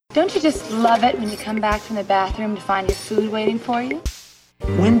Don't you just love it when you come back from the bathroom to find your food waiting for you?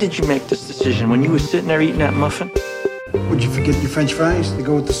 When did you make this decision? When you were sitting there eating that muffin? Would you forget your French fries to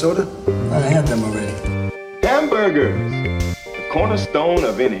go with the soda? I had them already. Hamburgers, the cornerstone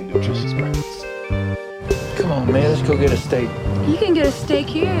of any nutritious breakfast. Come on, man, let's go get a steak. You can get a steak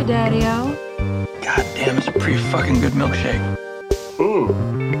here, Daddy-O. God damn, it's a pretty fucking good milkshake.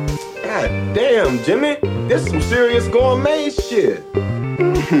 God damn, Jimmy, this some serious gourmet shit.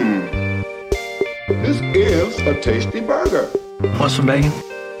 This is a tasty burger. Want some bacon?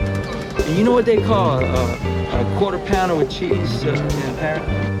 You know what they call a quarter pounder with cheese in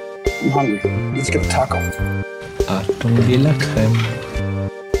Paris? I'm hungry. Let's get a taco. Attendez la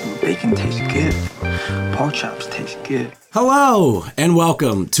crème. Bacon tastes good. Pork chops taste good. Hello, and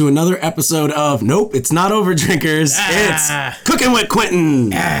welcome to another episode of Nope, It's Not Over Drinkers. It's Cooking with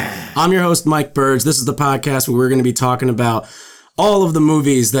Quentin. I'm your host, Mike Burge. This is the podcast where we're going to be talking about all of the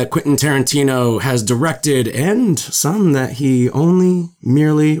movies that Quentin Tarantino has directed and some that he only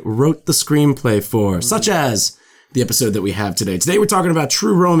merely wrote the screenplay for, such as the episode that we have today. Today we're talking about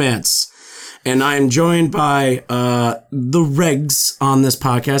True Romance, and I am joined by the regs on this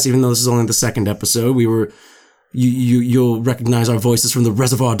podcast, even though this is only the second episode. You'll recognize our voices from the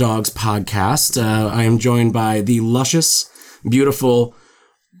Reservoir Dogs podcast. I am joined by the luscious, beautiful,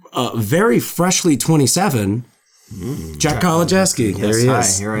 very freshly 27, Jack Kolodziejski. Yes, There he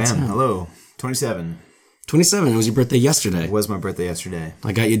is. Hi, here I am. Hello. 27. 27. It was your birthday yesterday. It was my birthday yesterday.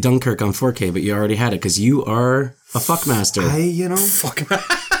 I got you Dunkirk on 4K, but you already had it because you are a fuckmaster.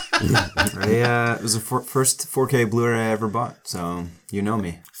 It was the first 4K Blu-ray I ever bought, so you know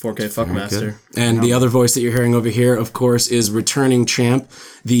me. 4K Fuckmaster. And the other voice that you're hearing over here, of course, is returning champ,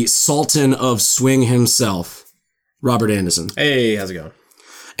 the Sultan of Swing himself, Robert Anderson. Hey, how's it going?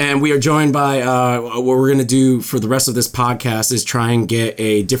 And we are joined by, what we're going to do for the rest of this podcast is try and get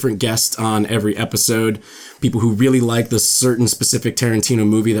a different guest on every episode. People who really like the certain specific Tarantino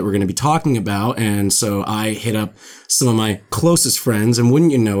movie that we're going to be talking about. And so I hit up some of my closest friends, and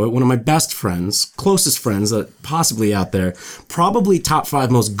wouldn't you know it, one of my best friends, closest friends that possibly out there, probably top 5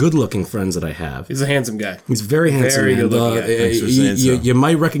 most good-looking friends that I have. He's a handsome guy. He's very handsome. Very good-looking guy. Thanks for saying so. You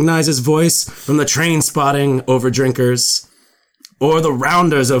might recognize his voice from the Train Spotting Over Drinkers. Or the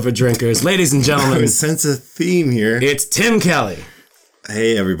Rounders Over Drinkers. Ladies and gentlemen, I sense a theme here. it's Tim Kelly.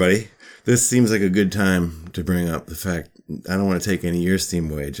 Hey, everybody. This seems like a good time to bring up the fact, I don't want to take any of your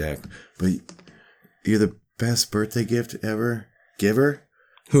steam away, Jack, but you're the best birthday gift ever giver.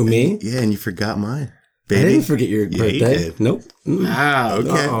 Who, me? Yeah, and you forgot mine. I Baby. didn't forget your Yeah, you birthday. did. Nope. Wow.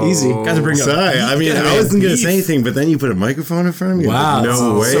 Okay. Easy. Got to bring up. Sorry, I mean, I wasn't going to say anything, but then you put a microphone in front of me. Wow.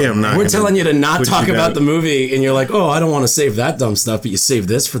 No way, I'm not We're gonna telling you to not put talk you about down. the movie, and you're like, oh, I don't want to save that dumb stuff, but you save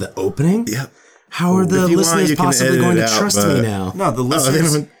this for the opening? Yep. How are the If you want, listeners you can possibly edit going it to out, trust but- me now? No, the they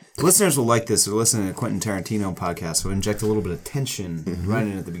listeners, don't- listeners will like this. They're listening to Quentin Tarantino podcast, so inject a little bit of tension right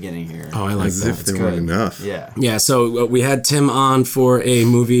in at the beginning here. Oh, I like As that. if there weren't enough. Yeah. Yeah, so we had Tim on for a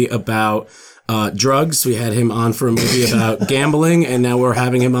movie about drugs. We had him on for a movie about gambling, and now we're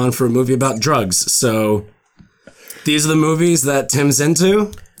having him on for a movie about drugs. So these are the movies that Tim's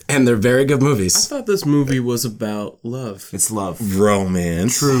into, and they're very good I movies. thought this movie was about love. It's love.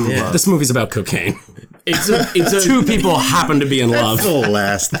 Romance. True love. This movie's about cocaine. It's a Two people happen to be in love. That's the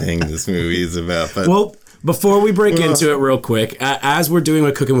last thing this movie is about. But Well, before we break into it real quick, as we're doing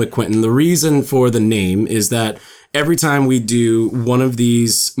with Cooking with Quentin, the reason for the name is that every time we do one of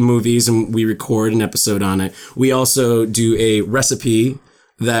these movies and we record an episode on it, we also do a recipe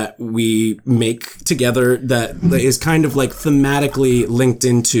that we make together that is kind of like thematically linked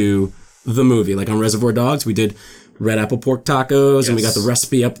into the movie. Like on Reservoir Dogs, we did red apple pork tacos, and we got the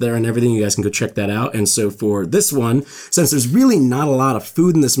recipe up there and everything. You guys can go check that out. And so for this one, since there's really not a lot of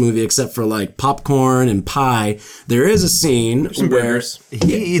food in this movie except for like popcorn and pie, there is a scene where burgers.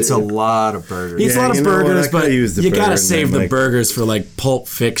 He eats a lot of burgers. he eats a lot of you know what? burgers, I coulda but used the you burger gotta and save then, the like- burgers for like Pulp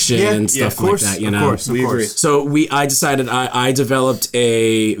Fiction and stuff of course, like that, you of know? course, of course. So I decided I developed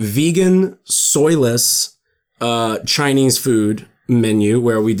a vegan, soyless Chinese food menu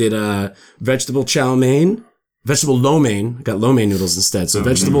where we did vegetable chow mein, vegetable lo mein. Got lo mein noodles instead. So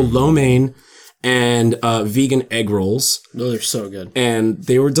vegetable lo mein and vegan egg rolls. Those are so good. And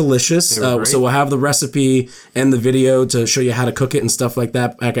they were delicious. great. So we'll have the recipe and the video to show you how to cook it and stuff like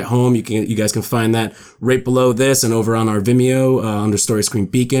that back at home. You guys can find that right below this and over on our Vimeo under Story Screen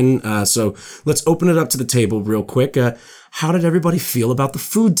Beacon. So let's open it up to the table real quick. How did everybody feel about the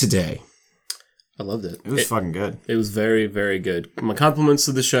food today? I loved it. It was fucking good. It was very, very good. My compliments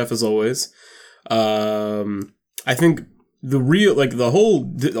to the chef as always. I think all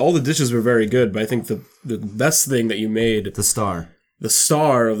the dishes were very good, but I think the best thing that you made, The star. the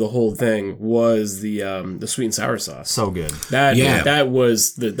star of the whole thing was the sweet and sour sauce. So good. That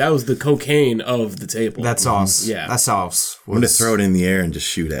was the cocaine of the table. That sauce. Yeah. That sauce. I'm going to throw it in the air and just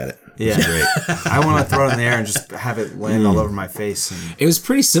shoot at it. Yeah. Great. I want to throw it in the air and just have it land all over my face. And It was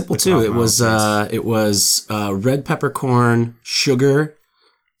pretty simple too. It was red peppercorn, sugar,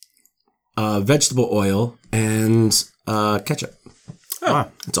 vegetable oil, and ketchup.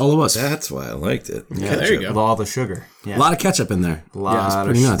 wow. That's all it was. That's why I liked it. Yeah, there you With go. all the sugar. Yeah. A lot of ketchup in there. A lot it's of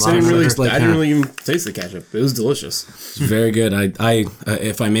pretty nuts. I didn't really, Just like, I didn't really even taste the ketchup. It was delicious. It's very good. I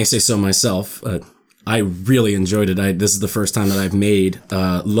if I may say so myself, I really enjoyed it. This is the first time that I've made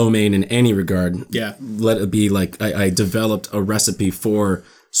lo mein in any regard. Yeah. Let it be like I developed a recipe for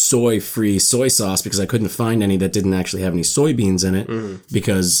soy-free soy sauce because I couldn't find any that didn't actually have any soybeans in it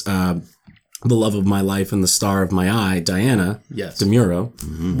because the love of my life and the star of my eye, Diana DeMuro,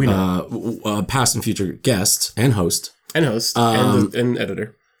 We know. past and future guest and host. And host and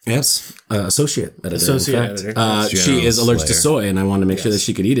editor. Yes, associate editor. Associate in fact. editor. She is allergic to Slayer. soy, and I wanted to make sure that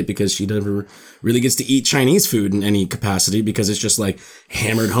she could eat it because she never really gets to eat Chinese food in any capacity because it's just like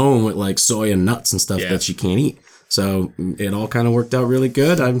hammered home with like soy and nuts and stuff that she can't eat. So it all kind of worked out really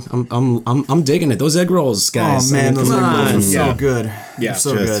good. I'm digging it. Those egg rolls, guys. Oh man, those egg Come rolls on. are so good. Yeah. They're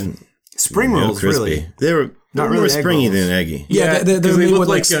so Just good. Spring Real rolls, crispy. really. They were Not more really egg springy rolls. than eggy. Yeah, they're 'cause they made look with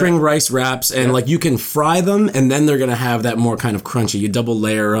like like, spring rice wraps, and like you can fry them, and then they're gonna have that more kind of crunchy. You double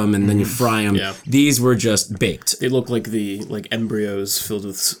layer them, and then you fry them. Yeah. These were just baked. They look like embryos filled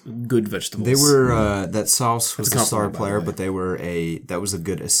with good vegetables. They were that sauce was That's a the star compliment, by the player, way. but they were that was a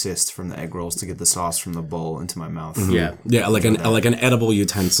good assist from the egg rolls to get the sauce from the bowl into my mouth. Yeah. Yeah, like an edible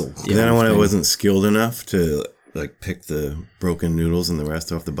utensil. And then when I wasn't skilled enough to like pick the broken noodles and the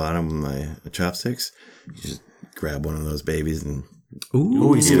rest off the bottom with my chopsticks, you just grab one of those babies and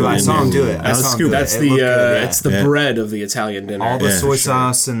Ooh, you see, I saw him do it. I saw him do it. That's It the looked good, yeah. it's the bread of the Italian dinner. all the Yeah, soy for sure.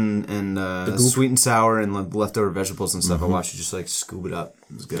 sauce and sweet and sour and like, leftover vegetables and stuff. I watched you just like scoop it up.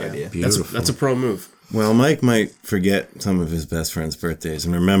 It was a good idea. That's a pro move. well, Mike might forget some of his best friends' birthdays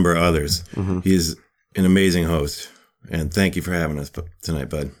and remember others. He's an amazing host, and thank you for having us tonight,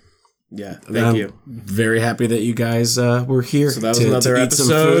 bud. Yeah. Thank you. Very happy that you guys were here So that was to another eat some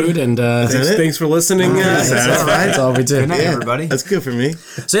episode. food, and Thanks for listening. that's all we did. Good night, everybody. That's good for me.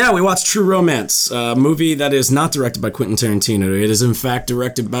 So yeah, we watched True Romance, a movie that is not directed by Quentin Tarantino. It is in fact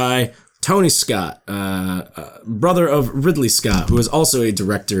directed by Tony Scott, brother of Ridley Scott, who is also a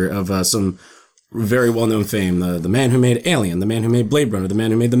director of some very well-known fame. The man who made Alien, the man who made Blade Runner, the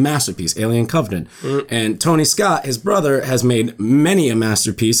man who made the masterpiece, Alien Covenant. And Tony Scott, his brother, has made many a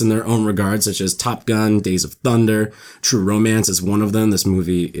masterpiece in their own regard, such as Top Gun, Days of Thunder. True Romance is one of them. This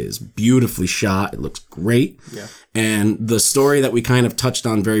movie is beautifully shot. It looks great. Yeah. And the story that we kind of touched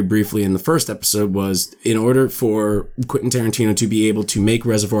on very briefly in the first episode was, in order for Quentin Tarantino to be able to make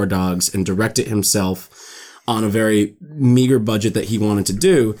Reservoir Dogs and direct it himself on a very meager budget that he wanted to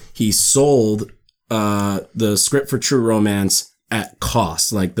do, he sold the script for True Romance at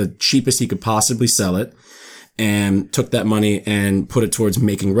cost, like the cheapest he could possibly sell it, and took that money and put it towards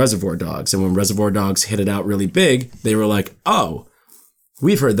making Reservoir Dogs. And when Reservoir Dogs hit it out really big, they were like, oh,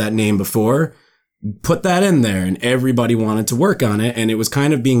 we've heard that name before. Put that in there. And everybody wanted to work on it. And it was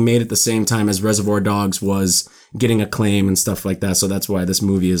kind of being made at the same time as Reservoir Dogs was getting acclaim and stuff like that. So that's why this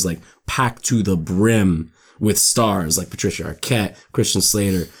movie is like packed to the brim with stars like Patricia Arquette, Christian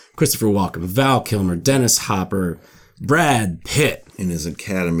Slater, Christopher Walken, Val Kilmer, Dennis Hopper, Brad Pitt. In his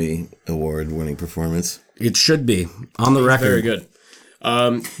Academy Award-winning performance. It should be on the record. Very good.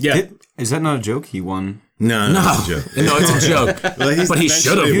 Yeah. Is that not a joke? He won. No, it's a joke. No, it's a joke. Well, But he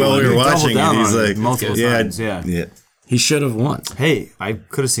should have While we were He doubled watching down it, he's on it like, multiple times, yeah. He should have won. Hey, I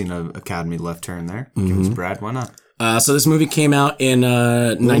could have seen an Academy left turn there. Give us Brad. Why not? So this movie came out in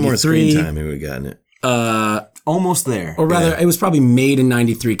A little more 93. screen time, he would have gotten it. Almost there. Or rather, it was probably made in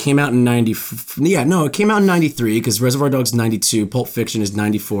 93. Came out in 90. Yeah, no, it came out in 93 because Reservoir Dogs 92, Pulp Fiction is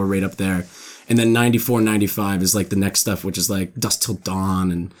 94, right up there. And then 94, 95 is like the next stuff, which is like Dusk Till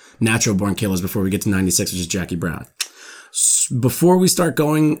Dawn and Natural Born Killers before we get to 96, which is Jackie Brown. Before we start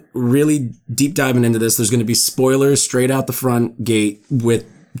going really deep diving into this, there's going to be spoilers straight out the front gate with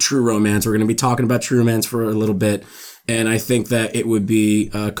True Romance. We're going to be talking about True Romance for a little bit. And I think that it would be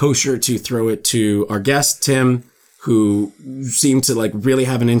kosher to throw it to our guest, Tim, who seemed to like really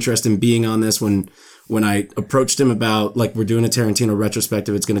have an interest in being on this when I approached him about like, we're doing a Tarantino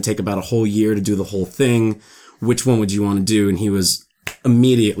retrospective. It's going to take about a whole year to do the whole thing. Which one would you want to do? And he was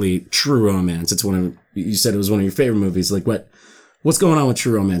immediately True Romance. It's you said it was one of your favorite movies. Like what's going on with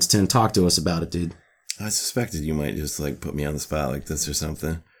True Romance, Tim? Talk to us about it, dude. I suspected you might just like put me on the spot like this or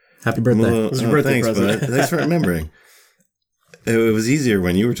something. Happy birthday. Well, was your birthday thanks, present. bud. Thanks for remembering. it was easier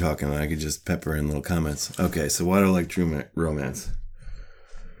when you were talking. I could just pepper in little comments. Okay, so why do I like True Romance?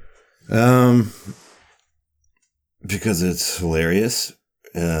 Because it's hilarious.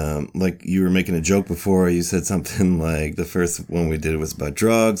 Like you were making a joke before. You said something like the first one we did was about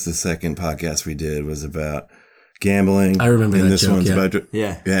drugs. The second podcast we did was about gambling. I remember and that this joke, one's yeah. about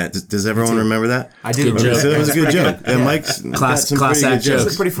yeah. Does everyone remember that? I did. Good joke. So it was a good joke. And Mike's Class got some pretty act good jokes.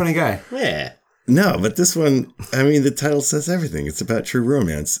 He's a pretty funny guy. Yeah. No, but this one, I mean, the title says everything. It's about true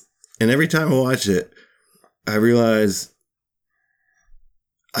romance. And every time I watch it, I realize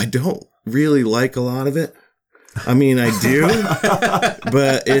I don't really like a lot of it. I mean, I do,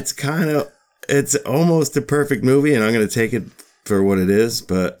 but it's almost a perfect movie, and I'm going to take it for what it is.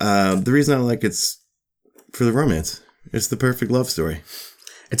 But the reason I like it's for the romance. It's the perfect love story.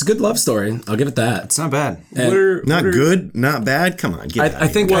 It's a good love story. I'll give it that. It's not bad. Not good, not bad. Come on, get I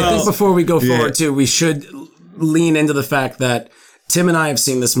think before we go forward too, we should lean into the fact that Tim and I have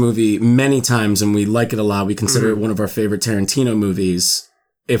seen this movie many times, and we like it a lot. We consider it one of our favorite Tarantino movies,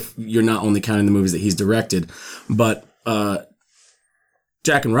 if you're not only counting the movies that he's directed. But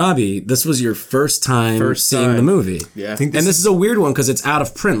Jack and Robbie, this was your first time seeing the movie. Yeah. I think And this is a weird one because it's out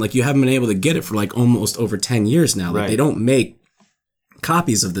of print. Like, you haven't been able to get it for like almost over 10 years now. Like, Right. they don't make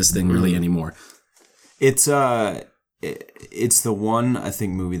copies of this thing really anymore. It's the one, I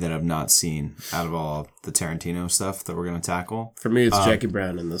think, movie that I've not seen out of all the Tarantino stuff that we're going to tackle. For me, it's Jackie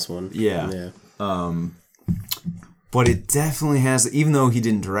Brown in this one. Yeah. But it definitely has, even though he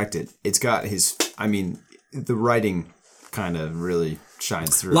didn't direct it, it's got his, I mean, the writing kind of really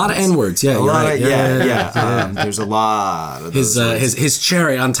shines through. A lot of N-words, yeah. A you're lot right. of, yeah. There's a lot of those words. His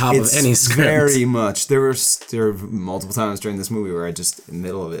cherry on top of any script. Very much. There were multiple times during this movie where I just, in the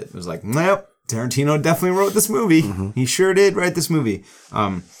middle of it, was like, nope, Tarantino definitely wrote this movie. He sure did write this movie.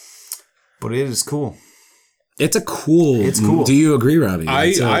 But it is cool. It's cool. Do you agree, Robbie?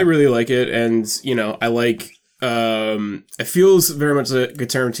 I really like it, and I like. It feels very much like a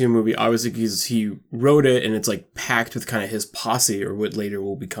Tarantino movie, obviously, because he wrote it, and it's like packed with kind of his posse, or what later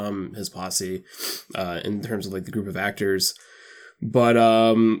will become his posse, in terms of like the group of actors. But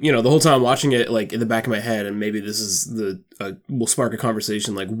the whole time watching it, like in the back of my head, and maybe this is will spark a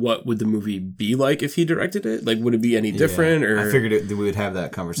conversation. Like, what would the movie be like if he directed it? Like, would it be any different? Or I figured we would have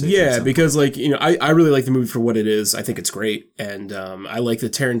that conversation. Yeah, because I really like the movie for what it is. I think it's great, and I like the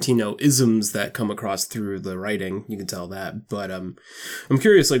Tarantino isms that come across through the writing. You can tell that, but I'm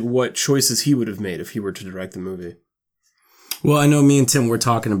curious, like, what choices he would have made if he were to direct the movie. Well, I know me and Tim were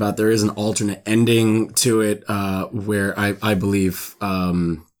talking about there is an alternate ending to it, where I believe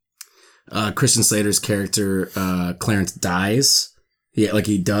Christian Slater's character Clarence dies. Yeah, like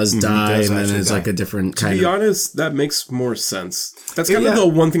he does die, and then it's like a different kind of. To be honest, that makes more sense. That's kind of the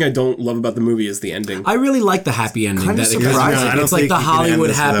one thing I don't love about the movie is the ending. I really like the happy ending. Kind of that it surprising. it's like the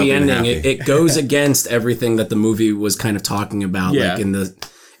Hollywood happy ending. It goes against everything that the movie was kind of talking about, like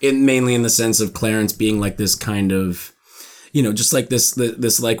mainly in the sense of Clarence being like this kind of. Just like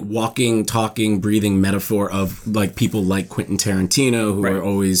this like walking, talking, breathing metaphor of like people like Quentin Tarantino who are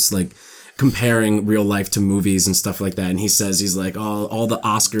always like comparing real life to movies and stuff like that. And he says, he's like, all the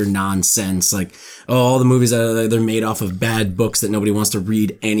Oscar nonsense, like all the movies that they're made off of bad books that nobody wants to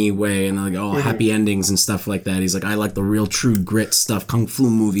read anyway. And they're like, happy endings and stuff like that. He's like, I like the real true grit stuff, Kung Fu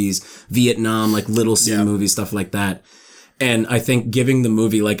movies, Vietnam, like little scene movies, stuff like that. And I think giving the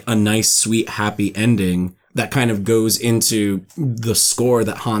movie like a nice, sweet, happy ending that kind of goes into the score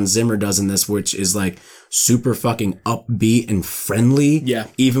that Hans Zimmer does in this, which is like super fucking upbeat and friendly. Yeah.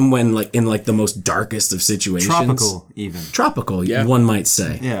 Even when like in like the most darkest of situations. Tropical, one might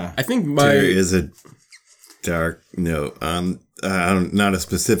say. Yeah. I think there is a dark note. Not a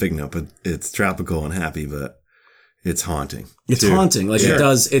specific note, but it's tropical and happy, but it's haunting. It's haunting. Like it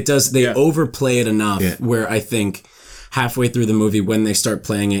does. They overplay it enough where I think halfway through the movie when they start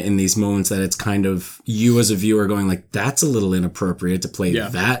playing it in these moments that it's kind of you as a viewer going like, that's a little inappropriate to play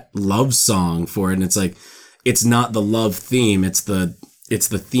that love song for it. And it's like, it's not the love theme. It's the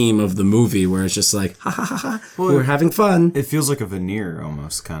theme of the movie where it's just like, ha ha ha ha, we're having fun. It feels like a veneer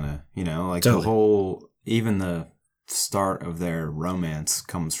almost kind of, like the whole, even the start of their romance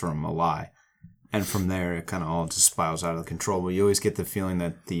comes from a lie. And from there, it kind of all just spirals out of control. But you always get the feeling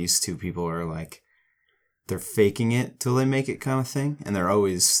that these two people are like, they're faking it till they make it kind of thing. And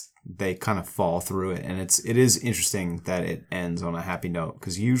they kind of fall through it. And it is interesting that it ends on a happy note.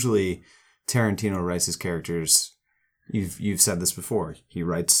 Because usually Tarantino writes his characters, you've said this before, he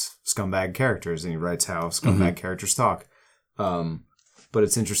writes scumbag characters and he writes how scumbag characters talk. But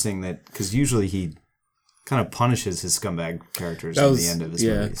it's interesting that, because usually he kind of punishes his scumbag characters at the end of his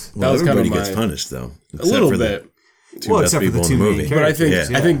movies. Well, everybody gets punished though. A little bit. two best except for people the in the two movie. main But I think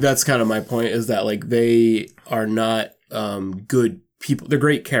characters, I think that's kind of my point, is that like they are not good people. They're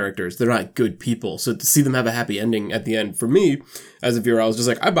great characters. They're not good people. So to see them have a happy ending at the end, for me as a viewer, I was just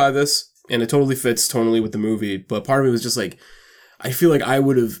like, I buy this, and it totally fits tonally with the movie. But part of me was just like, I feel like I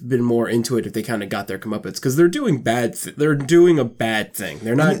would have been more into it if they kind of got their comeuppance, because they're doing they're doing a bad thing.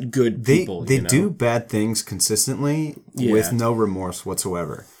 They're not good people. They do bad things consistently with no remorse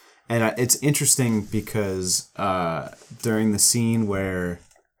whatsoever. And it's interesting because during the scene where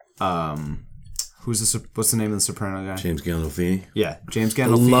what's the name of the soprano guy? James Gandolfini. Yeah, James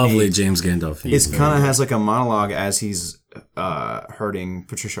Gandolfini. Lovely James Gandolfini. It kind of has like a monologue as he's hurting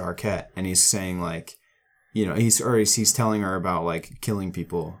Patricia Arquette, and he's saying like, you know, he's telling her about like killing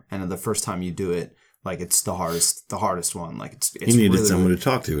people, and the first time you do it, like it's the hardest one. Like it's he needed really, someone to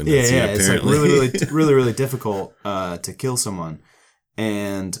talk to in that scene, it's like apparently. really difficult to kill someone.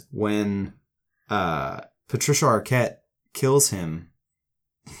 And when Patricia Arquette kills him,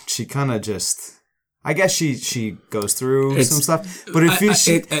 she kind of just, I guess she goes through some stuff, but it feels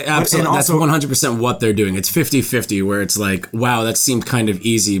absolutely. That's 100% what they're doing. It's 50-50, where it's like, wow, that seemed kind of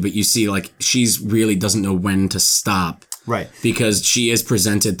easy, but you see, like, she's really doesn't know when to stop, right? Because she is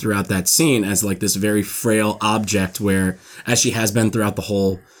presented throughout that scene as like this very frail object, where, as she has been throughout the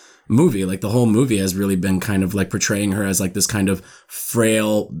whole movie, like the whole movie has really been kind of like portraying her as like this kind of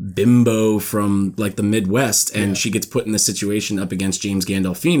frail bimbo from like the Midwest, and she gets put in this situation up against James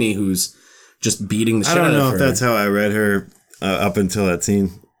Gandolfini, who's just beating the shit out of her. I don't know if that's how I read her up until that scene.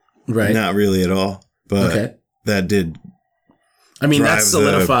 Right. Not really at all. But that did. I mean, that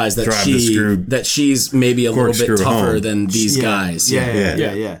solidifies that she's maybe a little bit tougher than these guys.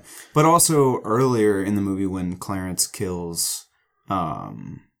 Yeah. But also earlier in the movie when Clarence kills,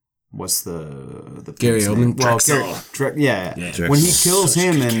 what's the Gary Oldman? Drexel. Drexel. When he kills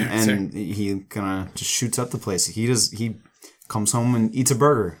him and he kind of just shoots up the place, he comes home and eats a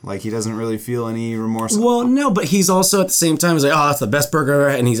burger. Like, he doesn't really feel any remorse. Well, no, but he's also at the same time, he's like, oh, that's the best burger,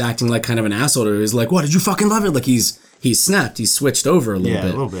 and he's acting like kind of an asshole to her. He's like, what, did you fucking love it? Like, he's snapped, he's switched over a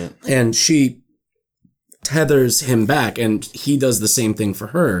little bit. And she tethers him back, and he does the same thing for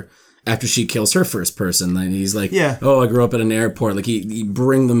her after she kills her first person. And he's like, oh, I grew up at an airport. Like, he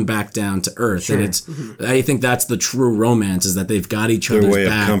bring them back down to earth. Sure. And it's, I think that's the true romance, is that they've got each other's way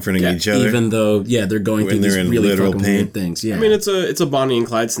back. Of comforting each other. Even though, they're going through these really fucking weird things. Yeah. I mean, it's a Bonnie and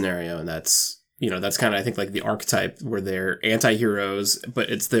Clyde scenario, and that's kind of, I think, like the archetype where they're anti-heroes, but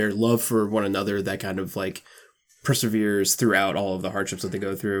it's their love for one another that kind of like perseveres throughout all of the hardships that they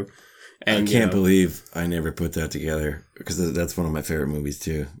go through. And, I can't believe I never put that together, because that's one of my favorite movies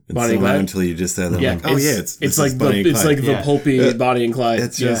too. And Bonnie and Clyde? Until you just said that, I'm like, oh it's like the pulpy Bonnie and Clyde.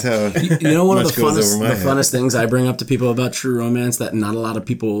 That's just how. One of the funnest things I bring up to people about true romance that not a lot of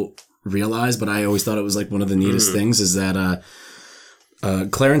people realize, but I always thought it was like one of the neatest things, is that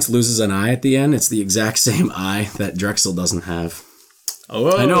Clarence loses an eye at the end. It's the exact same eye that Drexel doesn't have.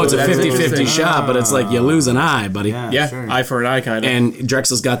 Oh, I know it's a 50-50 shot, but it's like you lose an eye, buddy. Yeah, sure. Eye for an eye, kind of. And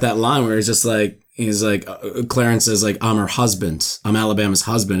Drexel's got that line where he's like, Clarence says, like, I'm her husband. I'm Alabama's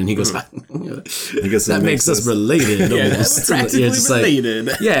husband. And he goes, that makes us related. Almost. Practically related.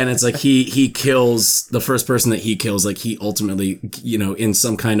 Like, and it's like he kills the first person that he kills. Like, he ultimately, in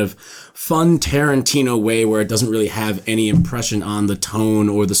some kind of fun Tarantino way where it doesn't really have any impression on the tone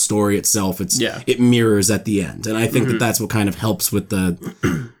or the story itself. It mirrors at the end. And I think that's what kind of helps with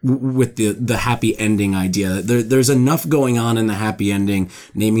the happy ending idea. There's enough going on in the happy ending,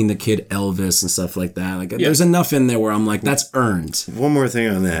 naming the kid Elvis and stuff like that. Like, there's enough in there where I'm like, that's earned. One more thing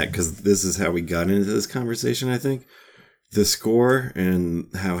on that, because this is how we got into this conversation, I think. The score and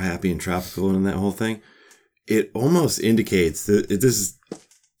how happy and tropical and that whole thing, it almost indicates that this is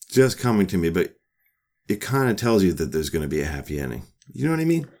just coming to me, but it kind of tells you that there's going to be a happy ending. You know what I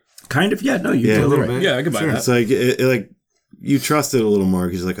mean? Kind of, yeah. No, you do a little bit. Yeah, I can buy that. It's like, like you trust it a little more,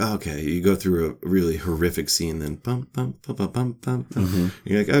 because you're like, oh, okay, you go through a really horrific scene, then bum, bum, bum, bum, bum, bum, bum.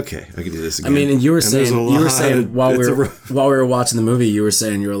 You're like, okay, I can do this again. I mean, and you were saying while we were watching the movie, you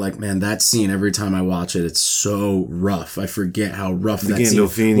were like, man, that scene, every time I watch it, it's so rough. I forget how rough that scene.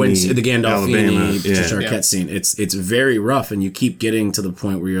 The Gandolfini, Patricia Arquette scene. It's very rough, and you keep getting to the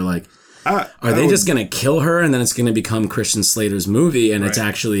point where you're like, are they just going to kill her, and then it's going to become Christian Slater's movie, and it's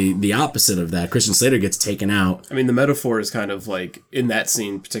actually the opposite of that. Christian Slater gets taken out. I mean, the metaphor is kind of like, in that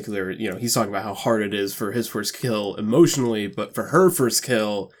scene in particular, he's talking about how hard it is for his first kill emotionally, but for her first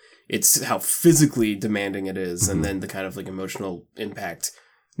kill, it's how physically demanding it is, and then the kind of like emotional impact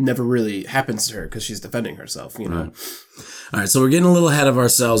never really happens to her because she's defending herself, Right. All right, so we're getting a little ahead of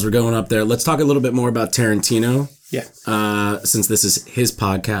ourselves. We're going up there. Let's talk a little bit more about Tarantino. Yeah. Since this is his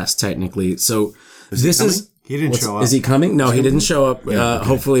podcast, technically. So this is He didn't show up. Is he coming? No, he didn't show up.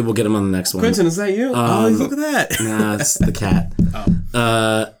 Hopefully we'll get him on the next one. Quentin, is that you? Look at that. Nah, it's the cat.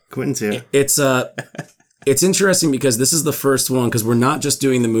 Quentin's here. It's interesting because this is the first one, because we're not just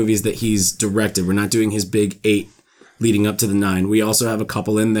doing the movies that he's directed. We're not doing his big 8 leading up to the 9. We also have a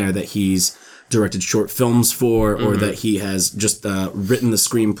couple in there that he's directed short films for, or that he has just written the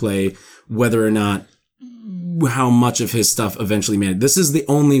screenplay, whether or not how much of his stuff eventually made it. This is the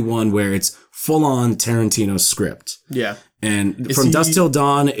only one where it's full-on Tarantino script. Yeah. And From Dusk Till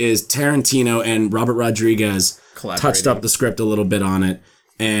Dawn is Tarantino and Robert Rodriguez touched up the script a little bit on it.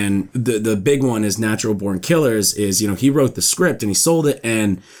 And the big one is Natural Born Killers is, he wrote the script and he sold it.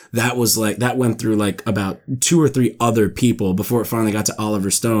 And that was that went through about 2 or 3 other people before it finally got to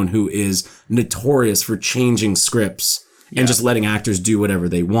Oliver Stone, who is notorious for changing scripts and just letting actors do whatever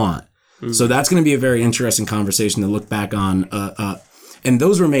they want. So that's going to be a very interesting conversation to look back on. And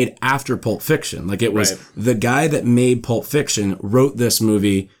those were made after Pulp Fiction. It was the guy that made Pulp Fiction wrote this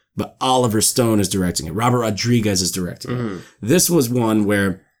movie, but Oliver Stone is directing it. Robert Rodriguez is directing it. This was one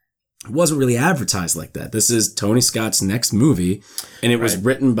where it wasn't really advertised like that. This is Tony Scott's next movie, and it was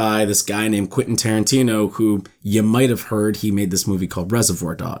written by this guy named Quentin Tarantino, who you might have heard he made this movie called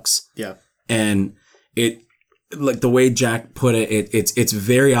Reservoir Dogs. Yeah. And it, the way Jack put it, it's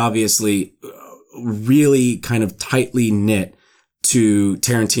very obviously really kind of tightly knit to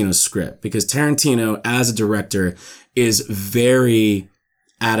Tarantino's script, because Tarantino as a director is very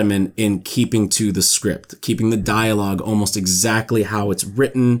adamant in keeping to the script, keeping the dialogue almost exactly how it's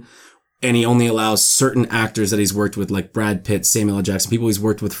written. And he only allows certain actors that he's worked with, like Brad Pitt, Samuel L. Jackson, people he's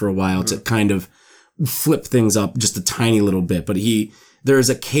worked with for a while, to kind of flip things up just a tiny little bit. But there is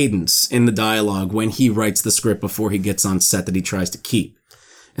a cadence in the dialogue when he writes the script before he gets on set that he tries to keep.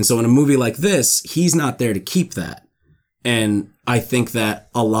 And so in a movie like this, he's not there to keep that. And I think that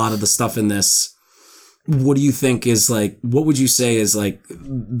a lot of the stuff in this, what do you think is what would you say is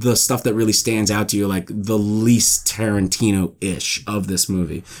the stuff that really stands out to you, the least Tarantino-ish of this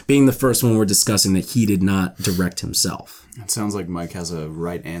movie? Being the first one we're discussing that he did not direct himself. It sounds like Mike has a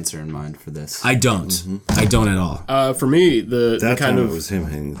right answer in mind for this. I don't. I don't at all. For me, that kind of, it was him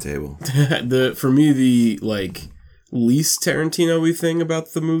hitting the table. For me, the least Tarantino-y thing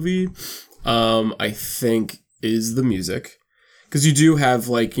about the movie, I think, is the music. Because you do have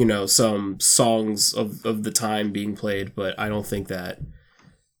some songs of the time being played, but I don't think that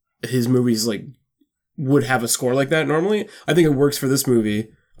his movies would have a score like that normally. I think it works for this movie,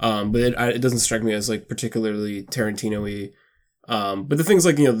 but it doesn't strike me as particularly Tarantino-y. But the things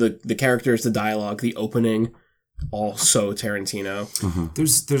the characters, the dialogue, the opening, all so Tarantino. Mm-hmm.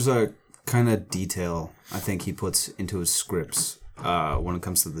 There's a kind of detail I think he puts into his scripts when it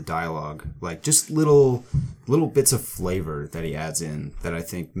comes to the dialogue, just little bits of flavor that he adds in that I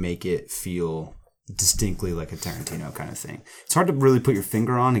think make it feel distinctly like a Tarantino kind of thing. It's hard to really put your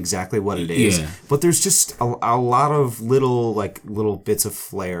finger on exactly what it is, but there's just a lot of little bits of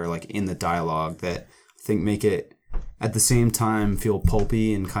flair in the dialogue that I think make it at the same time feel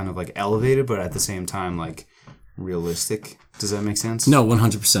pulpy and kind of elevated, but at the same time realistic. Does that make sense? No,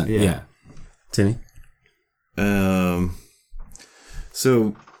 100%. Yeah. Timmy?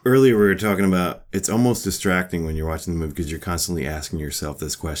 So earlier we were talking about it's almost distracting when you're watching the movie because you're constantly asking yourself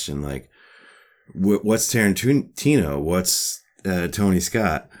this question, what's Tarantino? What's Tony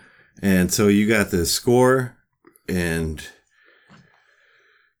Scott? And so you got the score, and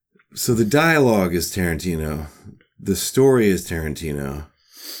so the dialogue is Tarantino. The story is Tarantino.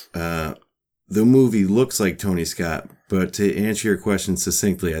 The movie looks like Tony Scott, but to answer your question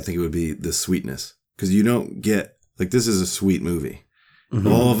succinctly, I think it would be the sweetness. Because you don't get, this is a sweet movie. Mm-hmm.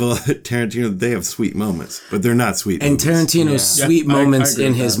 All of Tarantino, they have sweet moments, but they're not sweet movies. And Tarantino's sweet moments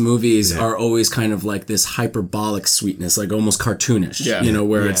in his movies Yeah. are always kind of this hyperbolic sweetness, almost cartoonish,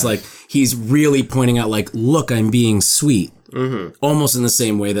 where it's he's really pointing out, look, I'm being sweet. Mm-hmm. Almost in the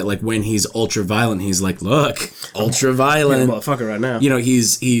same way that when he's ultra violent, he's look, ultra violent, motherfucker right now.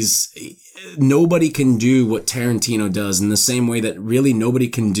 He's nobody can do what Tarantino does in the same way that really nobody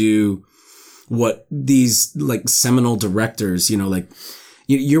can do what these seminal directors,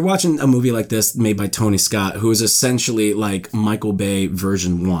 you're watching a movie like this made by Tony Scott, who is essentially Michael Bay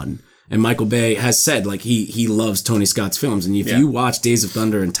version 1. And Michael Bay has said he loves Tony Scott's films. And if you watch Days of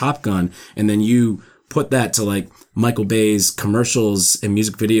Thunder and Top Gun, and then you put that to Michael Bay's commercials and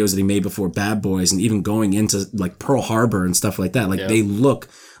music videos that he made before Bad Boys, and even going into Pearl Harbor and stuff like that, they look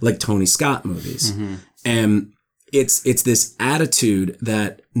like Tony Scott movies. Mm-hmm. And it's this attitude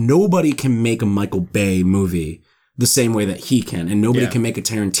that nobody can make a Michael Bay movie the same way that he can, and nobody can make a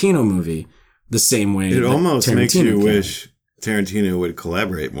Tarantino movie the same way. It almost makes you can. wish Tarantino would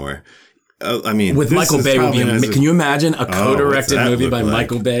collaborate more. I mean, with Michael Bay would be amazing. Can you imagine a co-directed movie by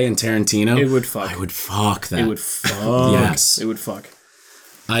Michael Bay and Tarantino? It would fuck. I would fuck that. It would fuck. Yes. It would fuck.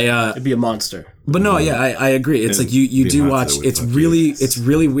 It'd be a monster. But no, yeah, I agree. It's like you do watch. It's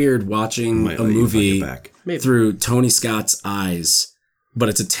really weird watching a movie through Tony Scott's eyes, but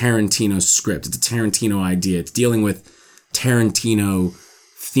it's a Tarantino script. It's a Tarantino idea. It's dealing with Tarantino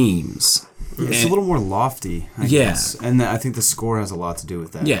themes. It's a little more lofty, I guess. And I think the score has a lot to do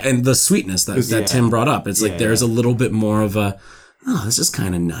with that. Yeah, and the sweetness that Tim brought up. It's like there's a little bit more of a, oh, this is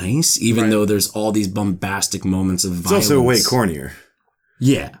kind of nice, even though there's all these bombastic moments of violence. It's also way cornier.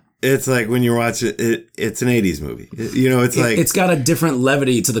 Yeah. It's like when you watch it, it's an 80s movie. It's like... It's got a different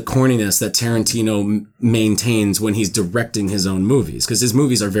levity to the corniness that Tarantino maintains when he's directing his own movies. Because his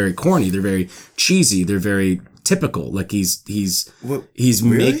movies are very corny. They're very cheesy. They're very typical. Like he's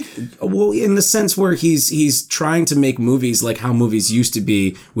really? Well, in the sense where he's trying to make movies like how movies used to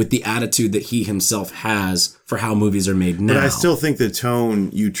be, with the attitude that he himself has for how movies are made now. But I still think the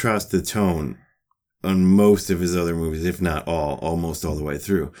tone, you trust the tone on most of his other movies, if not all, almost all the way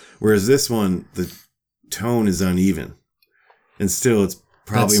through. Whereas this one, the tone is uneven. And still, it's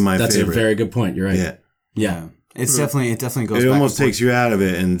probably my favorite. That's a very good point. You're right. Yeah. It definitely goes. It almost takes you out of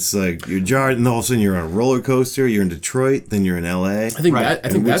it, and it's like you're jarred, and all of a sudden you're on a roller coaster. You're in Detroit, then you're in LA. I think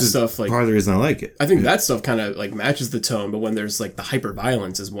that stuff, like, part of the reason I like it. I think that stuff kind of like matches the tone, but when there's like the hyper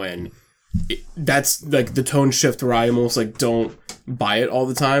violence is when that's like the tone shift where I almost like don't buy it all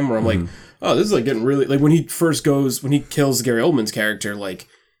the time. Where I'm like, oh, this is like getting really, like when he kills Gary Oldman's character, like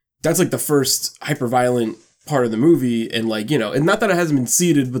that's like the first hyper violent part of the movie, and like, you know, and not that it hasn't been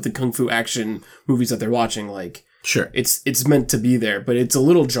seeded with the kung fu action movies that they're watching, like, sure, it's meant to be there, but it's a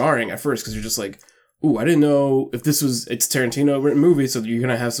little jarring at first because you're just like, ooh, I didn't know if it's Tarantino written movie, so you're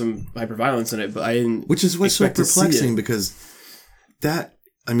gonna have some hyper violence in it, but I didn't. Which is what's so perplexing, because that,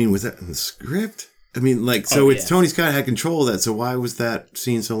 I mean, was that in the script? I mean, like, so it's Tony Scott had control of that, so why was that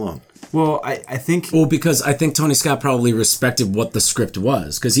scene so long? Well, I think... Well, because I think Tony Scott probably respected what the script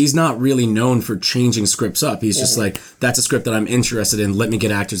was, because he's not really known for changing scripts up. He's just like, that's a script that I'm interested in, let me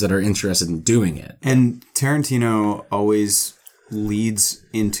get actors that are interested in doing it. And Tarantino always leads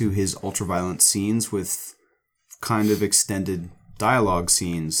into his ultra-violent scenes with kind of extended dialogue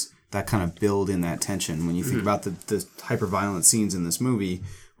scenes that kind of build in that tension. When you think about the hyper-violent scenes in this movie,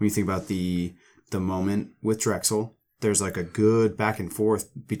 when you think about the moment with Drexel, there's like a good back and forth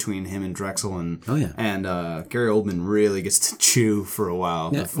between him and Drexel, and Gary Oldman really gets to chew for a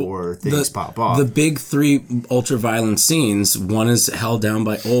while before things pop off. The big three ultra-violent scenes, one is held down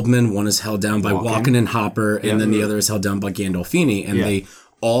by Oldman, one is held down by Walken and Hopper, and then the other is held down by Gandolfini, and they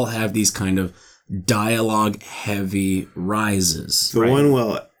all have these kind of dialogue-heavy rises. The one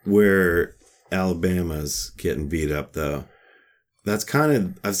where Alabama's getting beat up, though, that's kind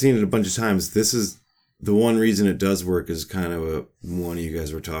of, I've seen it a bunch of times. This is the one reason it does work, is kind of one of you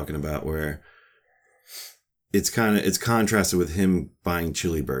guys were talking about, where it's contrasted with him buying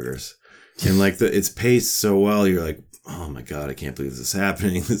chili burgers, and like it's paced so well. You're like, oh my God, I can't believe this is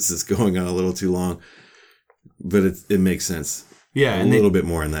happening. This is going on a little too long, but it makes sense. Yeah, and a little bit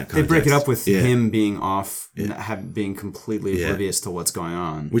more in that context. They break it up with him being off, being completely oblivious to what's going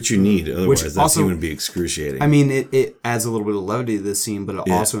on. Which you need, otherwise that scene would be excruciating. I mean, it adds a little bit of levity to the scene, but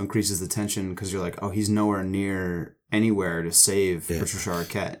it also increases the tension, because you're like, oh, he's nowhere near anywhere to save Patricia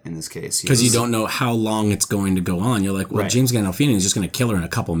Arquette in this case. Because you don't know how long it's going to go on. You're like, well, James Gandolfini is just going to kill her in a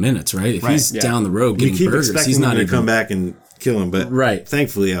couple minutes, right? If he's down the road getting burgers, he's not going to come back and kill him, but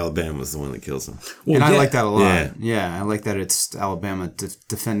thankfully Alabama's the one that kills him. Well, and I like that a lot. Yeah, I like that it's Alabama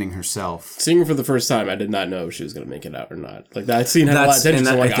defending herself. Seeing her for the first time, I did not know if she was going to make it out or not. Like, that scene had a lot of tension.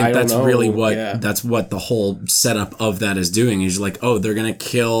 I think that's really what that's what the whole setup of that is doing. Is like, oh, they're going to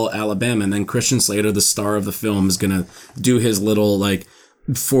kill Alabama, and then Christian Slater, the star of the film, is going to do his little like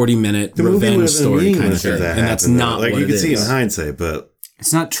 40-minute revenge story kind of thing, and that's not like what you can it see is. in hindsight, but.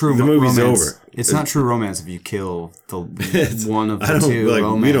 It's not true. The movie's romance. over. It's not true romance if you kill one of the two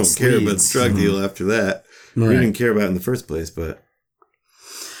romance we don't care leads. about the drug deal after that. We didn't care about it in the first place, but...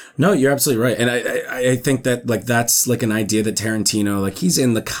 No, you're absolutely right. And I think that like that's like an idea that Tarantino, like he's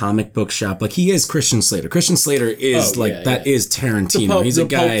in the comic book shop. Like he is Christian Slater. Christian Slater is that is Tarantino. He's a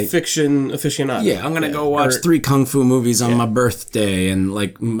guy. Pulp Fiction aficionado. Yeah, I'm going to go watch 3 kung fu movies on my birthday. And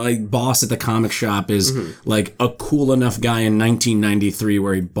like my boss at the comic shop is like a cool enough guy in 1993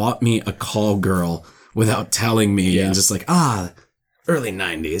 where he bought me a call girl without telling me and just like, early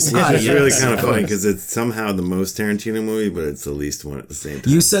 90s. It's really kind of funny because it's somehow the most Tarantino movie, but it's the least one at the same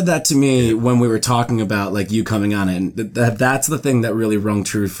time. You said that to me when we were talking about like you coming on it, and that's the thing that really rung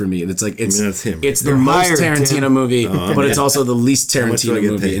true for me. It's like that's him. It's the most Tarantino movie, but it's also the least Tarantino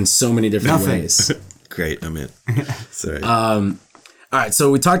movie paid? in so many different ways. Great, I'm in. Sorry. All right,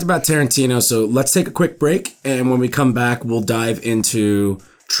 so we talked about Tarantino, so let's take a quick break, and when we come back, we'll dive into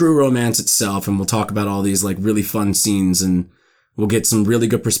True Romance itself, and we'll talk about all these like really fun scenes, and we'll get some really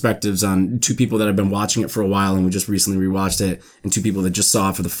good perspectives on two people that have been watching it for a while, and we just recently rewatched it, and two people that just saw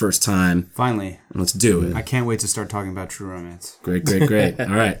it for the first time. Finally. Let's do it. I can't wait to start talking about True Romance. Great. All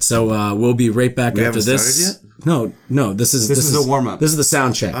right, so we'll be right back after this. Started yet? No, this is a warm-up. This is the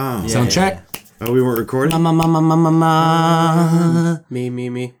sound check. Oh. Sound check. Oh, we weren't recording?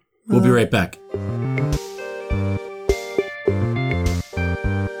 Me. We'll be right back.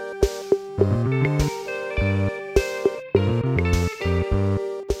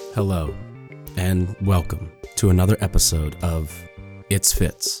 Hello, and welcome to another episode of It's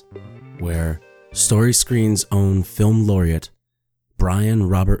Fits, where Story Screen's own film laureate, Brian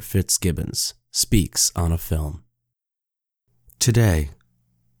Robert Fitzgibbons, speaks on a film. Today,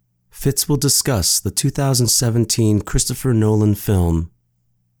 Fitz will discuss the 2017 Christopher Nolan film,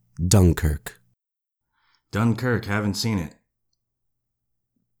 Dunkirk. Dunkirk, haven't seen it.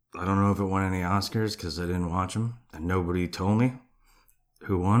 I don't know if it won any Oscars because I didn't watch them, and nobody told me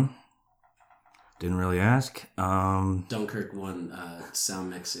who won. Didn't really ask. Dunkirk won sound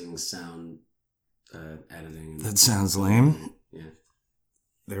mixing, sound editing. That sounds lame. Yeah.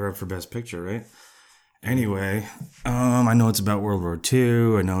 They were up for Best Picture, right? Anyway, I know it's about World War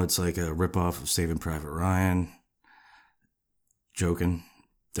II. I know it's like a ripoff of Saving Private Ryan. Joking.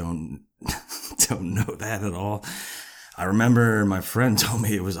 Don't know that at all. I remember my friend told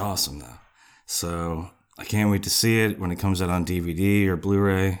me it was awesome, though. So I can't wait to see it when it comes out on DVD or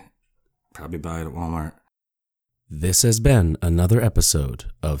Blu-ray. Probably buy it at Walmart. This has been another episode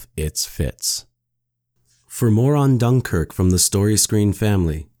of It's Fits. For more on Dunkirk from the Story Screen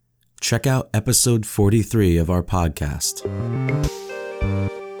family, check out episode 43 of our podcast.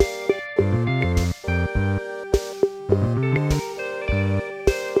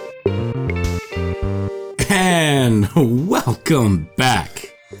 And welcome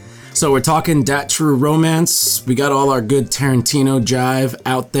back. So we're talking Dat True Romance. We got all our good Tarantino jive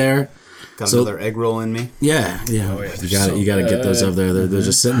out there. Got another egg roll in me. Yeah. You gotta get those up there. They're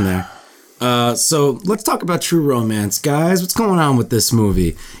just sitting there. So let's talk about True Romance, guys. What's going on with this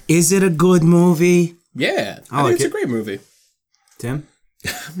movie? Is it a good movie? Yeah, I think it's a great movie. Tim?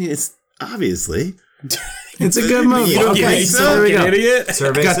 I mean, it's obviously. It's a good movie. You don't Okay, think so so? there we go. Idiot.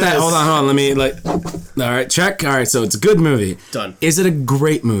 Survey Got that. says. Hold on. Let me all right, check. All right, so it's a good movie. Done. Is it a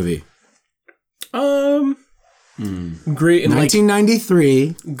great movie? Great in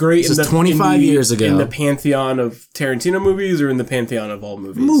 1993. great This in is 25 years ago. in the pantheon of Tarantino movies or in the pantheon of all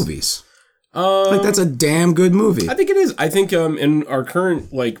movies. Like that's a damn good movie. I think it is. I think in our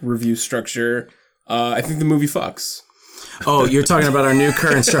current like review structure, I think the movie fucks. Oh, you're talking about our new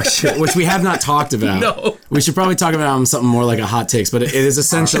current structure, which we have not talked about. No. We should probably talk about something more like a hot takes, but it is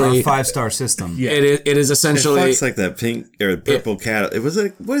essentially Our 5-star system. Yeah. it is essentially It's like that pink or purple Cadillac. It was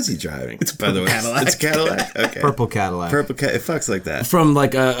like, what is he driving? It's by the way, Cadillac. It's Cadillac. Okay, Purple Cadillac. Purple Cadillac. It fucks like that. from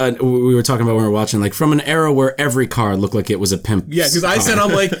like we were talking about when we were watching, like from an era where every car looked like it was a pimp. Yeah, because I said I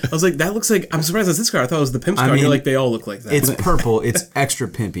was like that looks like I'm surprised that's this car. I thought it was the pimp's car. And mean, you're like they all look like that. It's purple. It's extra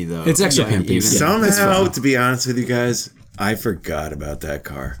pimpy, though. It's extra pimpy. even- Somehow, to be honest with you guys, I forgot about that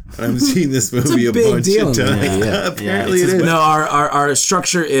car. I've seen this movie a big bunch deal, of times. man. Yeah. Apparently Yeah, it is. No, our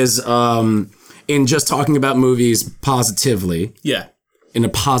structure is in just talking about movies positively. yeah. In a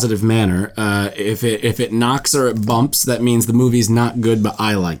positive manner. If it knocks or it bumps, that means the movie's not good, but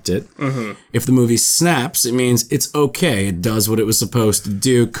I liked it. Mm-hmm. If the movie snaps, it means it's okay. It does what it was supposed to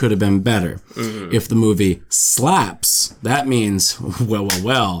do. Could have been better. Mm-hmm. If the movie slaps, that means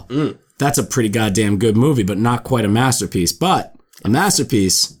well. That's a pretty goddamn good movie, but not quite a masterpiece. But a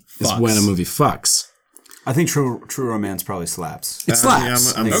masterpiece is when a movie fucks. I think True Romance probably slaps. It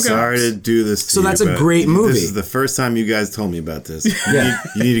slaps. I'm sorry to do this to So you, that's a but great movie. This is the first time you guys told me about this.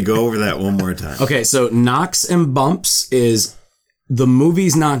 You need to go over that one more time. Okay, so knocks and bumps is the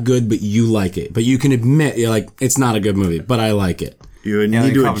movie's not good, but you like it. But you can admit, you're like, it's not a good movie, but I like it. You would Yeah,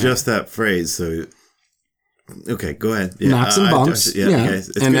 need to Covenant. adjust that phrase. So, okay, go ahead. Yeah, Knocks and bumps. Okay. It's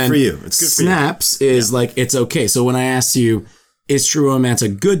and good then for you. It's good for you. snaps is like, it's okay. So when I asked you, is True Romance a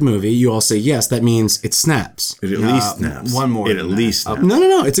good movie? You all say yes. That means it snaps. It at least snaps. one more It than at that. least snaps.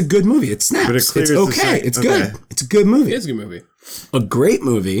 No. It's a good movie. It snaps. But it clears it's the okay. second- It's okay. good. It's a good movie. It is a good movie. A great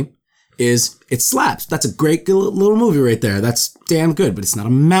movie is it slaps. That's a great little movie right there. That's damn good, but it's not a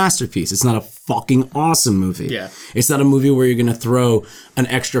masterpiece. It's not a fucking awesome movie. Yeah. It's not a movie where you're going to throw an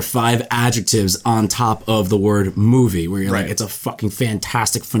extra 5 adjectives on top of the word movie, where you're like, it's a fucking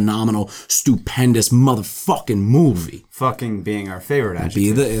fantastic, phenomenal, stupendous motherfucking movie. Fucking being our favorite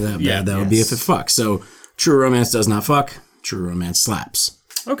adjective. That would be if it fucks. So True Romance does not fuck. True Romance slaps.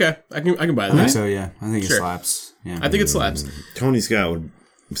 Okay, I can buy that. I think so, yeah. I think it slaps. Yeah. I think it slaps. Tony Scott would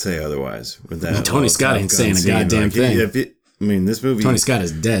say otherwise. With that, Tony Scott ain't saying a goddamn thing. This movie. Tony Scott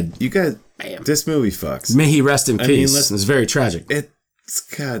is dead. You guys, this movie fucks. May he rest in peace. It's very tragic. It's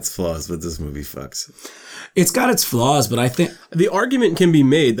got its flaws, but this movie fucks. It's got its flaws, but I think the argument can be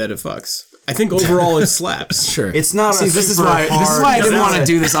made that it fucks. I think overall it slaps. Sure. It's not. See, this is why I didn't want to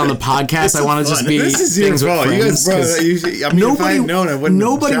do this on the podcast. I want to just be. This is your fault. You guys brought it.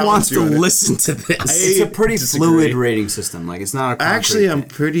 Nobody wants to listen to this. It's a pretty fluid rating system. Like it's not. Actually, I'm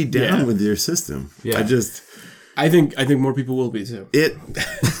pretty down with your system. Yeah. I think more people will be too.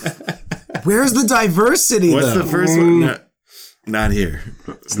 Where's the diversity? What's the first one? Not here.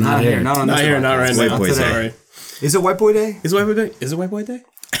 It's not here. Not right now. White Boy Day. Is it White Boy Day? Is it White Boy Day?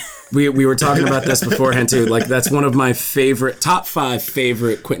 We were talking about this beforehand too. Like that's one of my top 5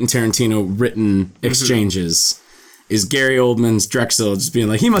 favorite Quentin Tarantino written exchanges. Is Gary Oldman's Drexel just being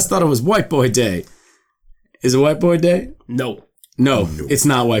like, he must thought it was White Boy Day. Is it White Boy Day? No, it's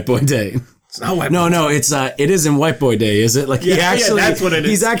not White Boy Day. It's not White Boy. No, it isn't White Boy Day, is it? Like that's what it is.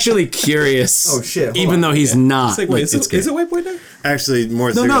 He's actually curious. Oh shit! Even though he's not. Like, wait, is it White Boy Day? Actually,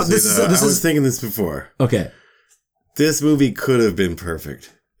 more seriously, I was thinking this before. Okay. This movie could have been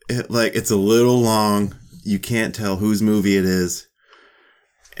perfect. It's a little long. You can't tell whose movie it is.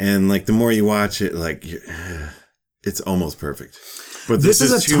 And the more you watch it, it's almost perfect. But this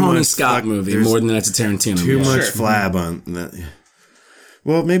is a Tony Scott movie more than it's a Tarantino movie. Too much flab on that.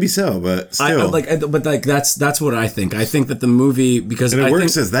 Well, maybe so, but still. That's what I think. I think that the movie, because it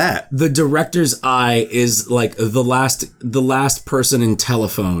works as that. The director's eye is like the last person in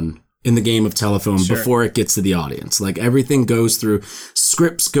telephone. In the game of telephone before it gets to the audience. Like everything goes through,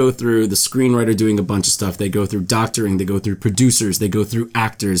 scripts go through, the screenwriter doing a bunch of stuff. They go through doctoring, they go through producers, they go through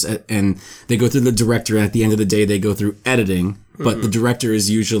actors, and they go through the director. And at the end of the day, they go through editing. But the director is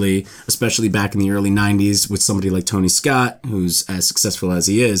usually, especially back in the early 90s with somebody like Tony Scott, who's as successful as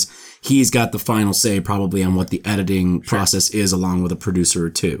he is, he's got the final say probably on what the editing process is, along with a producer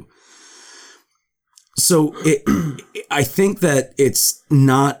or two. So I think that it's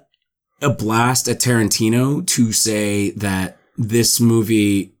not a blast at Tarantino to say that this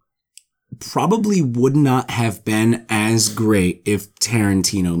movie probably would not have been as great if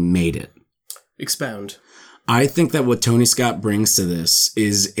Tarantino made it. Expound. I think that what Tony Scott brings to this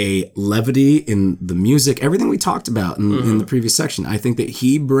is a levity in the music, everything we talked about in the previous section. I think that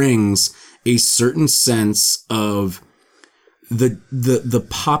he brings a certain sense of the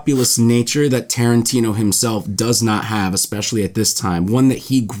populist nature that Tarantino himself does not have, especially at this time, one that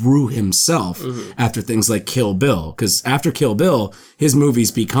he grew himself after things like Kill Bill. Because after Kill Bill, his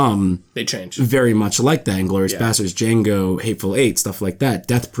movies they change very much like that. Inglourious Basterds, Django, Hateful Eight, stuff like that.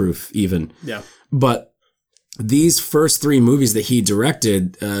 Death Proof, even. Yeah. But these first 3 movies that he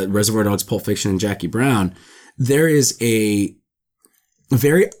directed, Reservoir Dogs, Pulp Fiction, and Jackie Brown, there is a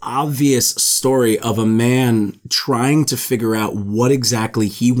very obvious story of a man trying to figure out what exactly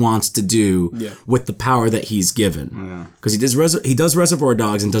he wants to do with the power that he's given. Because he does Reservoir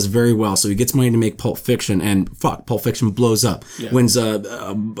Dogs and does very well, so he gets money to make Pulp Fiction, and Pulp Fiction blows up, wins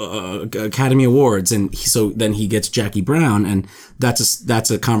Academy Awards, and so then he gets Jackie Brown, and that's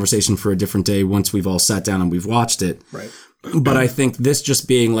a conversation for a different day once we've all sat down and we've watched it. Right. But I think this just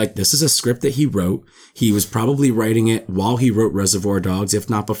being like, this is a script that he wrote. He was probably writing it while he wrote Reservoir Dogs, if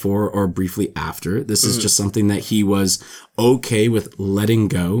not before or briefly after. This is just something that he was okay with letting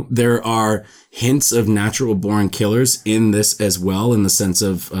go. There are hints of natural born killers in this as well, in the sense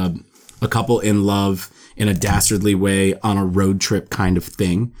of a couple in love in a dastardly way on a road trip kind of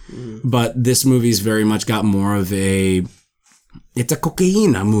thing. But this movie's very much got more of it's a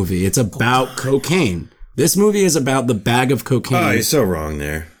cocaine movie. It's about cocaine. This movie is about the bag of cocaine. Oh, you're so wrong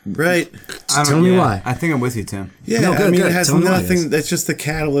there. Right? Tell me why. I think I'm with you, Tim. Yeah, no, good. It has nothing. That's just the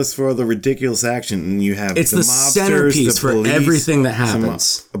catalyst for all the ridiculous action. And you have it's the mobsters, centerpiece for police, everything that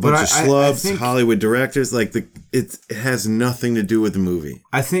happens. A bunch of schlubs, Hollywood directors. It has nothing to do with the movie.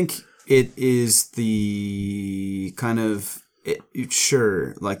 I think it is the kind of...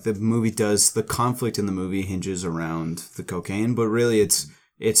 sure, the movie does... The conflict in the movie hinges around the cocaine, but really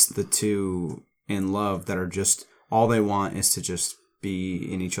it's the two... in love that are just all they want is to just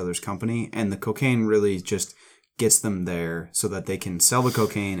be in each other's company, and the cocaine really just gets them there so that they can sell the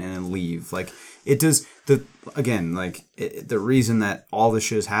cocaine and then leave. Like, it does the reason that all this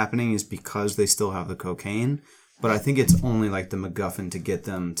shit is happening is because they still have the cocaine. But I think it's only like the MacGuffin to get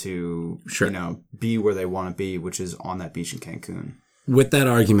them to, be where they want to be, which is on that beach in Cancun. With that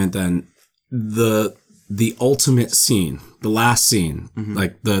argument, then, the ultimate scene, the last scene,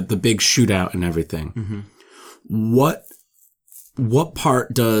 like the big shootout and everything, what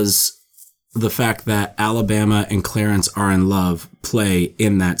part does the fact that Alabama and Clarence are in love play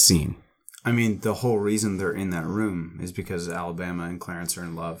in that scene? I mean, the whole reason they're in that room is because Alabama and Clarence are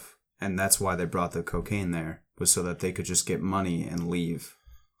in love. And that's why they brought the cocaine there, was so that they could just get money and leave.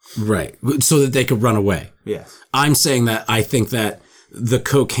 Right. So that they could run away. Yes. I'm saying that I think that the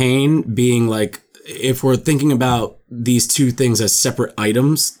cocaine being like, if we're thinking about these two things as separate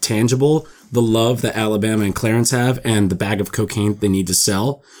items, tangible, the love that Alabama and Clarence have and the bag of cocaine they need to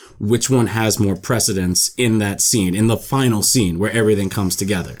sell, which one has more precedence in that scene, in the final scene where everything comes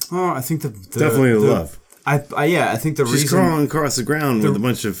together? Oh, I think definitely the love. I think the reason she's crawling across the ground with a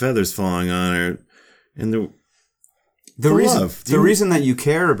bunch of feathers falling on her, and the reason that you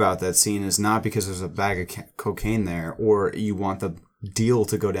care about that scene is not because there's a bag of cocaine there, or you want the deal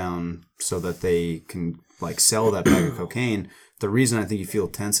to go down so that they can like sell that bag of cocaine. The reason I think you feel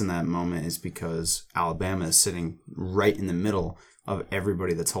tense in that moment is because Alabama is sitting right in the middle of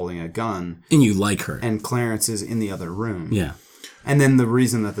everybody that's holding a gun, and you like her, and Clarence is in the other room. Yeah. And then the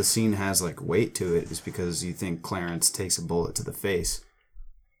reason that the scene has like weight to it is because you think Clarence takes a bullet to the face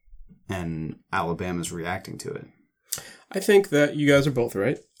and Alabama's reacting to it. I think that you guys are both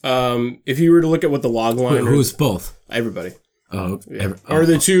right. If you were to look at what the log line... Who's both? Everybody. Oh. Yeah. Or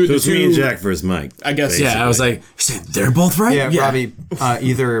the two... So it's me and Jack versus Mike. I guess. Basically. Yeah, I was like, you said they're both right? Yeah, Robbie,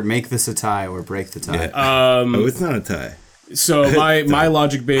 either make this a tie or break the tie. Yeah. It's not a tie. So my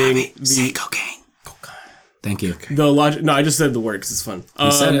logic being... Robbie, say cocaine. Thank you. The logic. No, I just said the word because it's fun.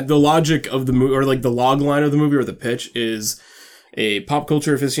 The logic of the movie, or like the log line of the movie, or the pitch, is a pop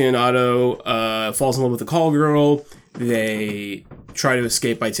culture aficionado falls in love with a call girl. They try to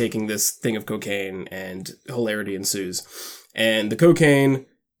escape by taking this thing of cocaine, and hilarity ensues. And the cocaine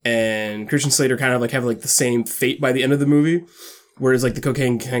and Christian Slater kind of like have like the same fate by the end of the movie, whereas like the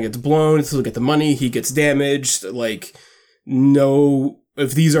cocaine kind of gets blown, so they get the money, he gets damaged. Like, no,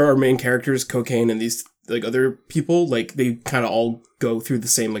 if these are our main characters, cocaine and these like other people, like they kind of all go through the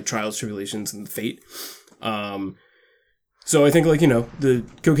same like trials, tribulations, and fate. So I think like, the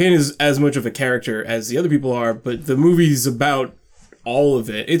cocaine is as much of a character as the other people are, but the movie's about all of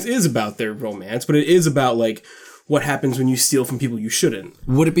it. It is about their romance, but it is about like what happens when you steal from people you shouldn't.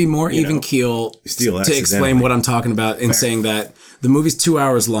 Would it be more even keel to explain what I'm talking about in saying that the movie's 2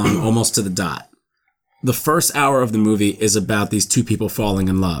 hours long, almost to the dot? The first hour of the movie is about these two people falling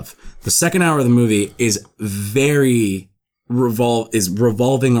in love. The second hour of the movie is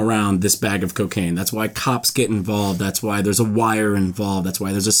revolving around this bag of cocaine. That's why cops get involved. That's why there's a wire involved. That's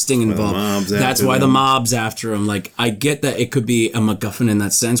why there's a sting involved. That's why the mob's after him. Like, I get that it could be a MacGuffin in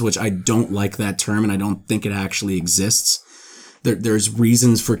that sense, which I don't like that term, and I don't think it actually exists. There's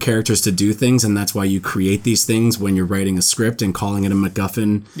reasons for characters to do things, and that's why you create these things when you're writing a script and calling it a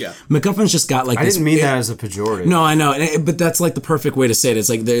MacGuffin. Yeah. MacGuffin's just got like I didn't mean that as a pejorative. No, I know, but that's like the perfect way to say it. It's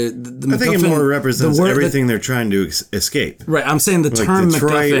like the I think it more represents everything they're trying to escape. Right. I'm saying the term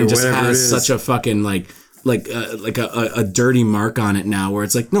MacGuffin just has such a fucking like a dirty mark on it now, where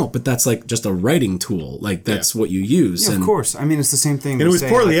it's like, no, but that's like just a writing tool. Like that's what you use. Yeah, of course. I mean, it's the same thing. And it was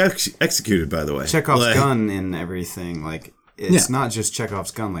poorly executed, by the way. Chekhov's gun and everything, like. It's not just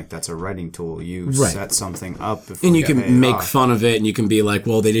Chekhov's gun, like that's a writing tool. You set something up. And you can make fun of it, and you can be like,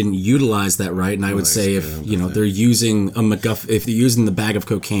 well, they didn't utilize that right. And I would say if, they're using a MacGuffin, if they're using the bag of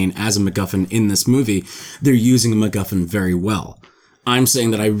cocaine as a MacGuffin in this movie, they're using a MacGuffin very well. I'm saying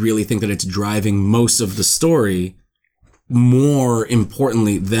that I really think that it's driving most of the story more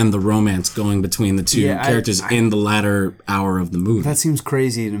importantly than the romance going between the two characters in the latter hour of the movie. That seems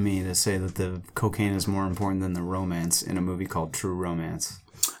crazy to me to say that the cocaine is more important than the romance in a movie called True Romance.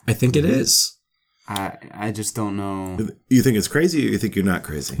 I think it is. I just don't know. You think it's crazy, or you think you're not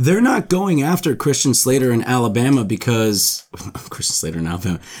crazy? They're not going after Christian Slater in Alabama because Christian Slater in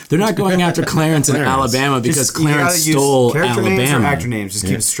Alabama. They're not going after Clarence in Alabama because Clarence stole character Alabama. Names or actor names, just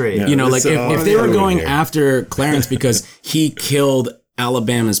keep it straight. Yeah. Like if they were going after Clarence because he killed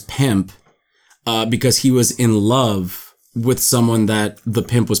Alabama's pimp because he was in love with someone that the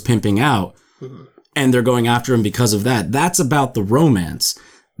pimp was pimping out, and they're going after him because of that. That's about the romance.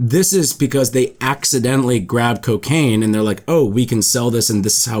 This is because they accidentally grabbed cocaine and they're like, oh, we can sell this and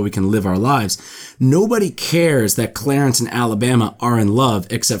this is how we can live our lives. Nobody cares that Clarence and Alabama are in love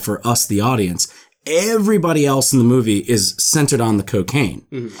except for us, the audience. everybody else in the movie is centered on the cocaine.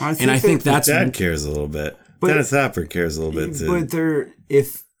 Mm-hmm. I think that's Dad cares a little bit. Dennis Hopper cares a little bit too. But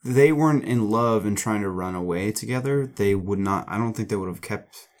if they weren't in love and trying to run away together, they would not. I don't think they would have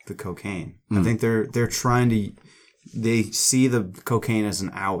kept the cocaine. I think they're trying to. They see the cocaine as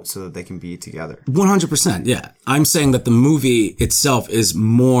an out so that they can be together. 100%. Yeah, I'm saying that the movie itself is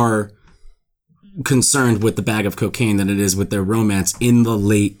more concerned with the bag of cocaine than it is with their romance in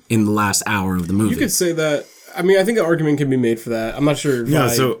the last hour of the movie. You could say that. I mean, I think an argument can be made for that. I'm not sure.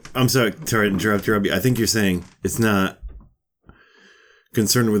 So I'm sorry to interrupt you, Robbie. I think you're saying it's not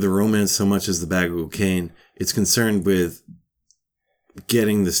concerned with the romance so much as the bag of cocaine. It's concerned with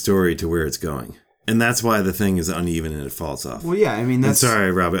getting the story to where it's going. And that's why the thing is uneven and it falls off. Well, yeah, I mean, that's...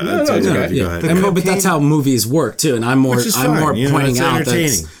 Sorry, Robert. No, okay. Go ahead. But that's how movies work too. And I'm more pointing out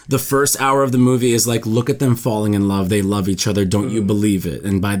that the first hour of the movie is like, look at them falling in love. They love each other. Don't you believe it?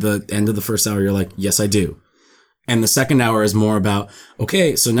 And by the end of the first hour, you're like, yes, I do. And the second hour is more about,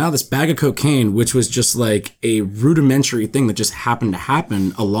 okay, so now this bag of cocaine, which was just like a rudimentary thing that just happened to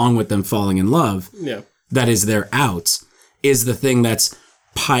happen along with them falling in love, that is their out, is the thing that's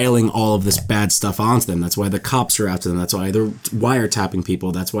piling all of this bad stuff onto them. That's why the cops are after them. That's why they're wiretapping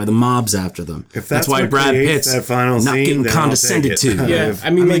people. That's why the mob's after them. If that's why Brad Pitt's that final not scene, getting condescended to. Yeah, I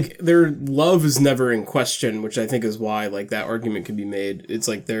mean, like, their love is never in question, which I think is why, like, that argument can be made. It's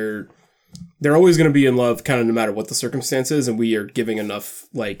like they're always going to be in love, kind of no matter what the circumstances, and we are giving enough,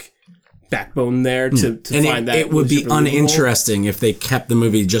 like, backbone there to find that. It would be uninteresting if they kept the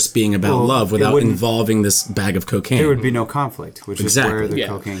movie just being about love without involving this bag of cocaine. There would be no conflict, which is where the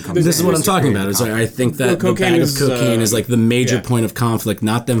cocaine comes in. This is what I'm talking about. I think that the bag of cocaine is like the major point of conflict,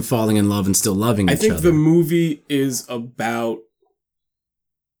 not them falling in love and still loving each other. I think the movie is about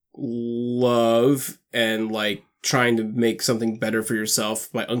love and, like, trying to make something better for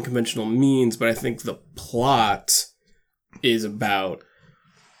yourself by unconventional means, but I think the plot is about,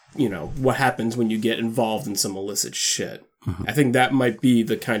 you know, what happens when you get involved in some illicit shit. Mm-hmm. I think that might be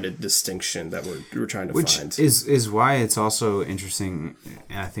the kind of distinction that we're trying to find. Which is why it's also interesting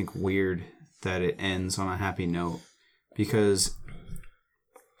and I think weird that it ends on a happy note, because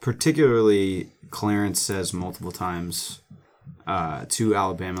particularly Clarence says multiple times to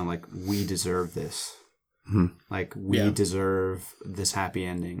Alabama, like, we deserve this. Mm-hmm. Like, we deserve this happy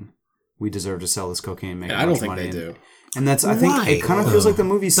ending. We deserve to sell this cocaine and make a bunch of money. I don't think they do. And that's, I think, it kind of feels like the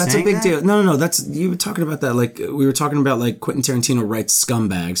movie's saying that. That's a big deal. No. That's, you were talking about that. Like, we were talking about, like, Quentin Tarantino writes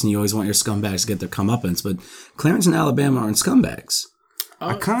scumbags, and you always want your scumbags to get their comeuppance, but Clarence and Alabama aren't scumbags.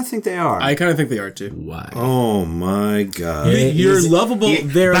 I kind of think they are. I kind of think they are, too. Why? Oh, my God. You're lovable.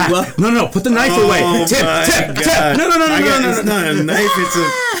 They're lovable. No, put the knife away. Tip. No. It's not a knife. It's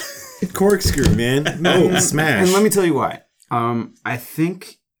a corkscrew, man. No, smash. And let me tell you why. I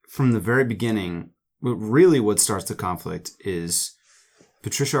think from the very beginning, what starts the conflict is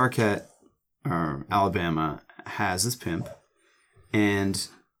Patricia Arquette, Alabama, has this pimp, and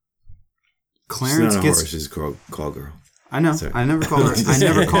Clarence she's not a horse, she's a call girl. I know. Sorry. I never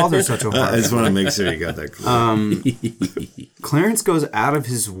called her such a horse. I just want to make sure you got that clear. Clarence goes out of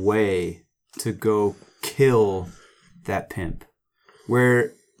his way to go kill that pimp.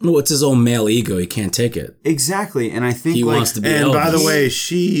 Well, it's his own male ego. He can't take it. Exactly. And I think he wants to be And Elvis. By the way,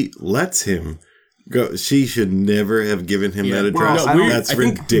 she lets him go. She should never have given him that address. That's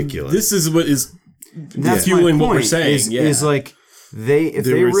ridiculous. This is what is fueling what we're saying. Is like they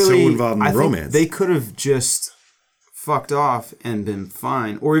were really so involved in romance. They could have just fucked off and been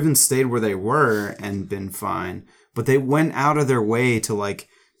fine, or even stayed where they were and been fine. But they went out of their way to, like,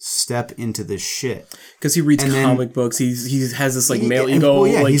 step into this shit because he reads comic books. He has this, like, male ego.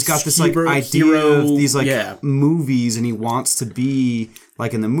 Like, he's got this like idea of these like movies, and he wants to be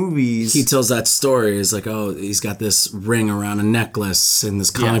like in the movies. He tells that story. It's like, oh, he's got this ring around a necklace in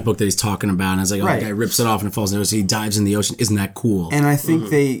this comic book that he's talking about, and it's like, oh, the guy rips it off and it falls in the ocean. He dives in the ocean. Isn't that cool? And I think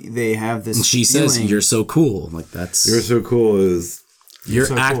they have this. And she says, "You're so cool." Like, that's "You're so cool" is. You're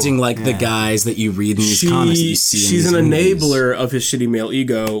so acting like the guys that you read in these comics that you see in She's these an movies. enabler of his shitty male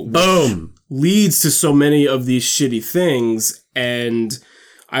ego. Boom! Leads to so many of these shitty things, and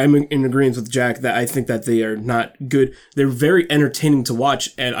I'm in agreement with Jack that I think that they are not good. They're very entertaining to watch,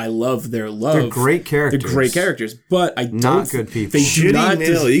 and I love their love. They're great characters. But I don't... Not good people. They do not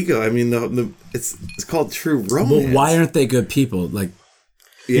male ego. I mean, it's called true romance. But why aren't they good people? Like,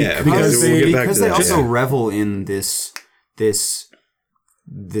 because they also revel in this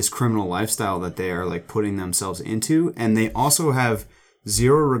criminal lifestyle that they are, like, putting themselves into, and they also have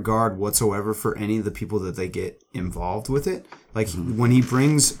zero regard whatsoever for any of the people that they get involved with it. Like, when he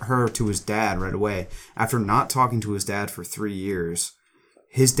brings her to his dad right away, after not talking to his dad for 3 years,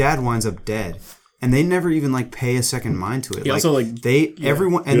 his dad winds up dead. and they never even like pay a second mind to it. He also, like,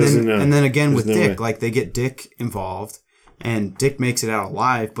 everyone, and then again with Dick, like they get Dick involved, and Dick makes it out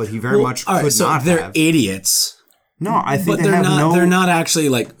alive, but he very much could not they're have. idiots. No, I think But they're not actually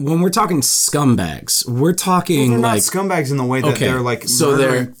like, when we're talking scumbags, we're talking they're like not scumbags in the way that they're like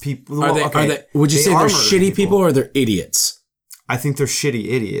murdering people. Are they, would you say they're shitty people or they're idiots? I think they're shitty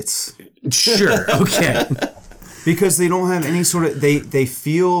idiots. Sure, okay. Because they don't have any sort of they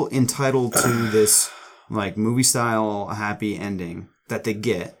feel entitled to this like movie style happy ending that they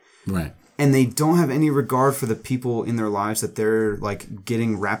get. Right. And they don't have any regard for the people in their lives that they're like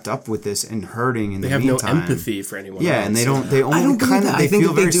getting wrapped up with this and hurting in the meantime. They have no empathy for anyone else. And they don't. They only I don't kind of. I think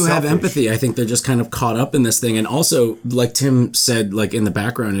that they do selfish. have empathy. I think they're just kind of caught up in this thing. And also, like Tim said, like in the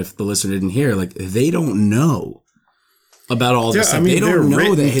background, if the listener didn't hear, like they don't know about all this. I mean, they don't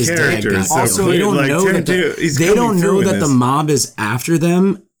know that his dad got killed. They don't know that they don't know that the mob is after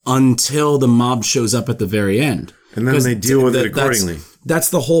them until the mob shows up at the very end. And then they deal with it accordingly.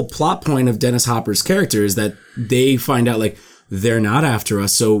 That's the whole plot point of Dennis Hopper's character, is that they find out like they're not after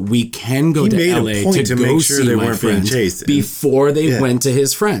us, so we can go to LA to go see my friends before they went to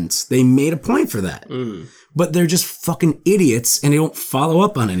his friends. They made a point for that. But they're just fucking idiots and they don't follow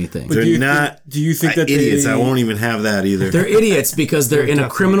up on anything. They're not. Do you think that idiots? I won't even have that either. They're idiots because they're in a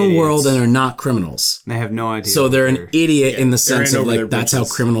criminal world and they're not criminals. They have no idea. So they're an idiot in the sense of like that's how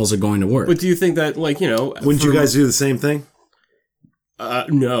criminals are going to work. But do you think that, like, you know, wouldn't you guys do the same thing?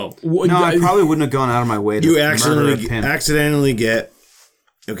 No. No, I probably wouldn't have gone out of my way to murder a pimp. accidentally get.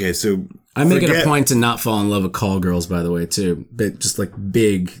 Okay, so I make it a point to not fall in love with call girls, by the way, too. But just like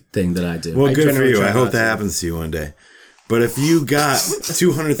big thing that I do. Well, good for you. I hope that happens to you one day. But if you got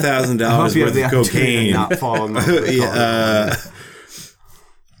 $200,000 worth of cocaine, not fall in love with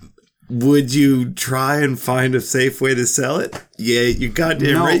would you try and find a safe way to sell it? Yeah, you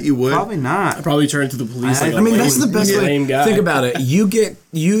goddamn right you would. Probably not. I'd probably turn to the police. I mean, that's the best way. Think about it. You get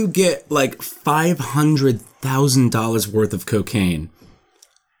like $500,000 worth of cocaine.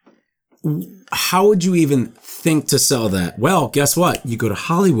 How would you even think to sell that? Well, guess what? You go to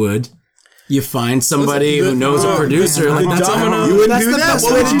Hollywood. You find somebody who knows a producer. You wouldn't do that. That's the best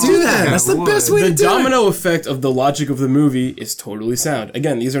way to do that. That's the best way to do it. The domino effect of the logic of the movie is totally sound.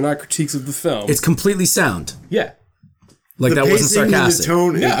 Again, these are not critiques of the film. It's completely sound. Yeah. Like that wasn't sarcastic. The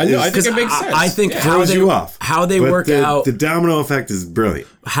tone I think it makes sense. I think how they work out. The domino effect is brilliant.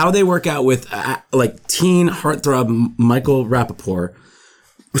 How they work out with like teen heartthrob Michael Rappaport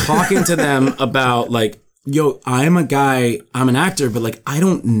talking to them about like, yo, I'm a guy, I'm an actor, but like I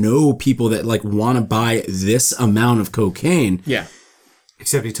don't know people that like want to buy this amount of cocaine. Yeah.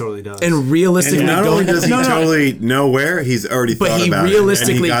 Except he totally does. And realistically, and not only does he totally know where, he's already thought about it. But he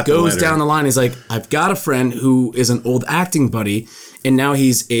realistically goes down the line. He's like, I've got a friend who is an old acting buddy, and now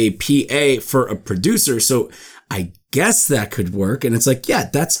he's a PA for a producer. So I guess that could work. And it's like, yeah,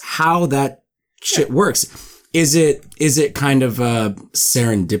 that's how that shit works. Is it kind of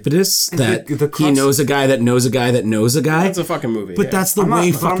serendipitous that he knows a guy that knows a guy that knows a guy? That's a fucking movie. But that's the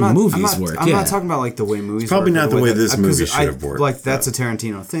way fucking movies work. I'm not talking about like the way movies work. Probably not the way this movie should have worked. Like that's a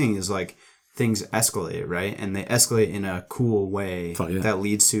Tarantino thing, is like things escalate, right? And they escalate in a cool way that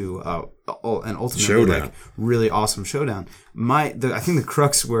leads to an ultimately like really awesome showdown. I think the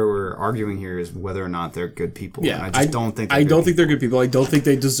crux where we're arguing here is whether or not they're good people. Yeah, and I just don't think. I don't think they're good people. I don't think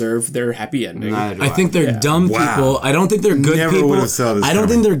they deserve their happy ending. I think they're dumb people. I don't think they're good people. I don't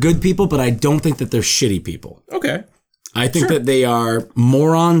think they're good people, but I don't think that they're shitty people. Okay. I think that they are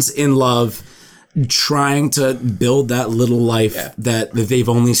morons in love, trying to build that little life that they've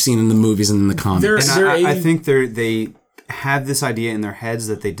only seen in the movies and in the comics. I think they have this idea in their heads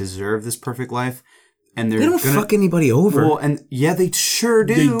that they deserve this perfect life, and they don't fuck anybody over. Well, and yeah, they sure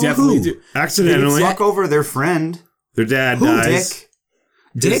do. They definitely do. Accidentally. They fuck over their friend. Their dad dies.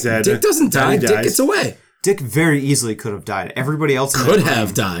 Dick doesn't die. Dick gets away. Dick very easily could have died. Everybody else could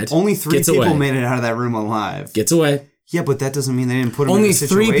have died. Only 3 people made it out of that room alive. Gets away. Yeah, but that doesn't mean they didn't put him in Only a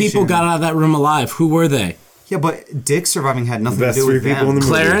situation. 3 people got out of that room alive. Who were they? Yeah, but Dick surviving had nothing to do with them. In the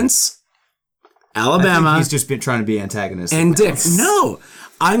Clarence, Alabama. He's just been trying to be antagonistic. And Dick. No.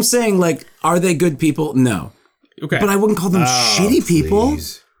 I'm saying, like, are they good people? No. Okay. But I wouldn't call them shitty people.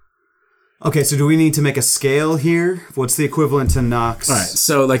 Okay, so do we need to make a scale here? What's the equivalent to Knox? All right,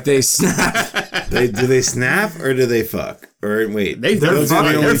 so, like, they snap. Do they snap or do they fuck? Or wait. They're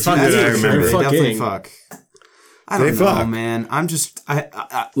fucking. They're fucking. I remember. They definitely fuck. I don't know, man. I'm just...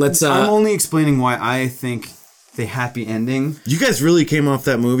 I'm only explaining why I think the happy ending... You guys really came off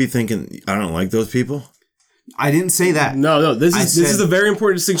that movie thinking, I don't like those people? I didn't say that. No. This is a very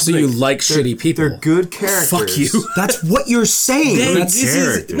important distinction. So you like shitty people? They're good characters. Fuck you. That's what you're saying.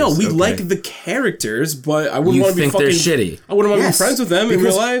 We like the characters, but I wouldn't You want to be think fucking. they're shitty? I wouldn't want to be friends with them in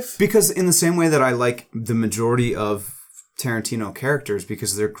real life. Because in the same way that I like the majority of Tarantino characters,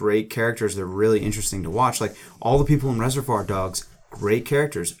 because they're great characters, they're really interesting to watch. Like all the people in Reservoir Dogs, great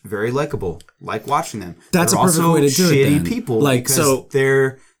characters, very likable. Like watching them. That's they're a perfect also way to do it. shitty Then. people, Like because so.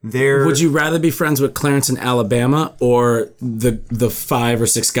 They're. Would you rather be friends with Clarence in Alabama or the 5 or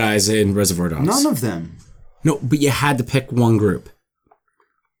 6 guys in Reservoir Dogs? None of them. No, but you had to pick one group.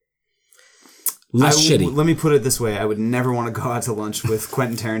 Less shitty. Let me put it this way: I would never want to go out to lunch with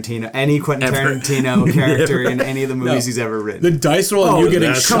Quentin Tarantino, any Quentin Tarantino character in any of the movies he's ever written. The dice roll and you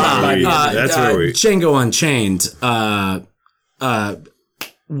getting shot by that's where we. Django Unchained.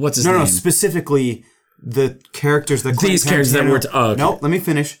 What's his name? No, specifically the characters that These characters that were. Okay. No, let me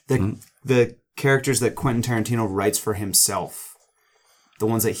finish. The characters that Quentin Tarantino writes for himself, the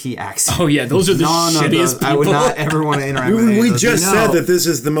ones that he acts in. Oh yeah, those are the shittiest people. I would not ever want to interact with. We just said that this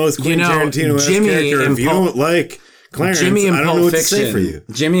is the most Quentin Tarantino character. If you don't like Clarence, I don't know what to say for you.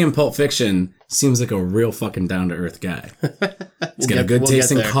 Jimmy in Pulp Fiction seems like a real fucking down to earth guy. He's got a good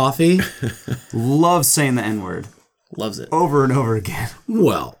tasting coffee. Loves saying the N-word. Loves it over and over again.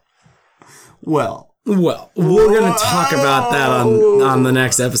 Well, Well, we're going to talk about that on the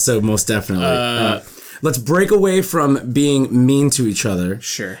next episode, most definitely. Let's break away from being mean to each other.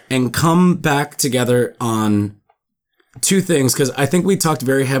 Sure. And come back together on 2 things, because I think we talked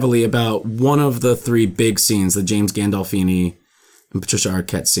very heavily about one of the 3 big scenes, the James Gandolfini and Patricia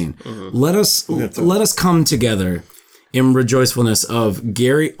Arquette scene. Mm-hmm. Let us come together in rejoicefulness of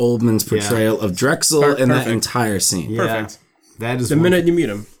Gary Oldman's portrayal of Drexel in that entire scene. Yeah. Perfect. That is the minute you meet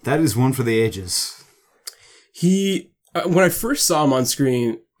him. That is one for the ages. He, when I first saw him on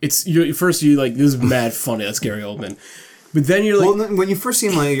screen, you're like, this is mad funny. That's Gary Oldman. But then you're like, well, when you first see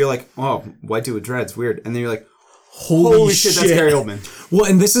him, like, you're like, oh, white dude with dreads, weird. And then you're like, holy shit, that's Gary Oldman. Well,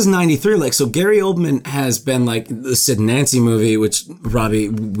 and this is 93. Like, so Gary Oldman has been like the Sid and Nancy movie, which Robbie,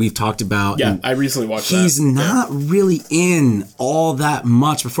 we've talked about. Yeah, I recently watched that. He's not really in all that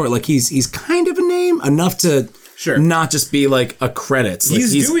much before. Like, he's kind of a name enough to not just be like a credits. Like,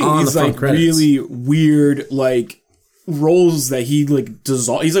 he's doing on these like credits. Really weird like roles that he like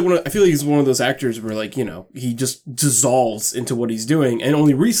dissolves. He's like I feel like he's one of those actors where like, you know, he just dissolves into what he's doing. And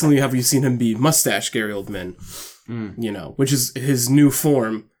only recently have you seen him be mustache Gary Oldman, you know, which is his new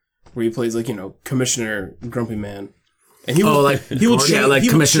form where he plays like, you know, Commissioner Grumpy Man. And he will, like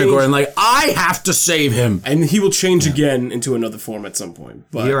Commissioner Gordon, like, I have to save him. And he will change again into another form at some point.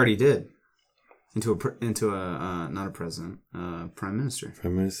 But he already did. Into a not a president, prime minister.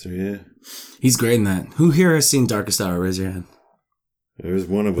 Prime minister, yeah. He's great in that. Who here has seen Darkest Hour? Raise your hand. There's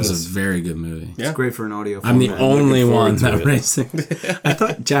one of us. It's a very good movie. Yeah. It's great for an audio. I'm the only one that raised it. I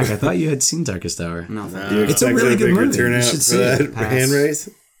thought you had seen Darkest Hour. No. It's a really good movie. You should see it. Hand raise.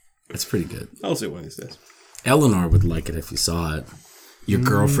 It's pretty good. I'll see one of these days. Eleanor would like it if you saw it. Your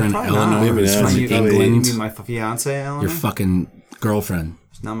girlfriend Eleanor is from You England. mean my fiance Eleanor? Your fucking girlfriend.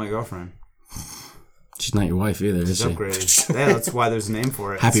 She's not my girlfriend. She's not your wife either, is she? Upgraded. Yeah, that's why there's a name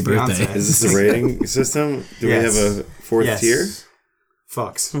for it. Happy birthday. Is this a rating system? Do we have a 4th tier?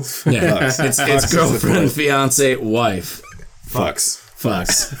 Fucks. Yeah. It's girlfriend, fiance, wife. Fucks.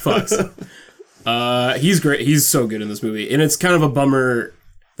 He's great. He's so good in this movie. And it's kind of a bummer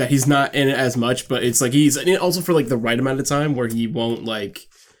that he's not in it as much, but it's like he's in it also for like the right amount of time where he won't like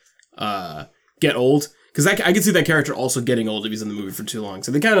get old. Because I can see that character also getting old if he's in the movie for too long.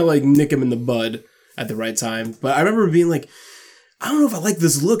 So they kind of like nick him in the bud at the right time. But I remember being like, I don't know if I like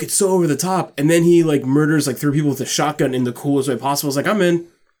this look. It's so over the top. And then he like murders like 3 people with a shotgun in the coolest way possible. I was like, I'm in.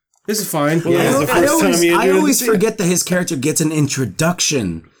 This is fine. Well, I always forget that his character gets an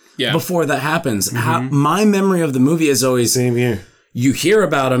introduction before that happens. Mm-hmm. My memory of the movie is always... Same here. You hear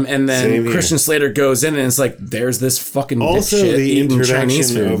about him, and then Christian Slater goes in, and it's like, there's this fucking also shit the eating introduction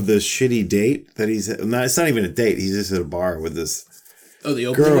Chinese food. of the shitty date that he's... It's not even a date. He's just at a bar with this... Oh, the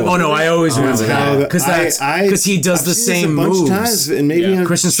opening. Girl. Oh no, I always remember that because he does the same moves. Times, and maybe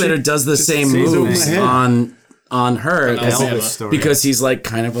Christian Slater does the same moves on her because he's like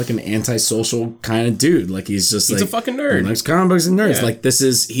kind of like an antisocial kind of dude. Like he's a fucking nerd. He likes comic books and nerds. Yeah. Like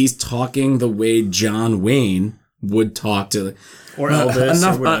he's talking the way John Wayne would talk to. Or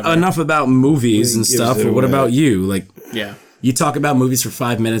Elvis. Enough about movies and stuff. Or what about you? Like, you talk about movies for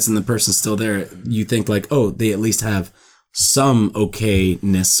 5 minutes and the person's still there. You think like, oh, they at least have some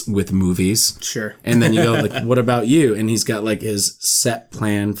okayness with movies. Sure. And then you go like, what about you? And he's got like his set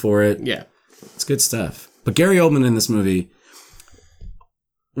plan for it. Yeah. It's good stuff. But Gary Oldman in this movie,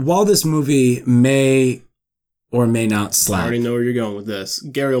 while this movie may or may not I slap. already know where you're going with this.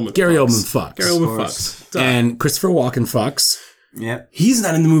 Gary Oldman fucks. Gary Oldman fucks. Done. And Christopher Walken fucks. Yep. He's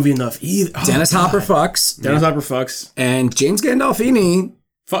not in the movie enough either. Oh, Dennis Hopper fucks. Dennis Hopper fucks. And James Gandolfini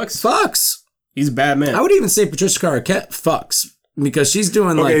fucks. He's a bad man. I would even say Patricia Arquette fucks. Because she's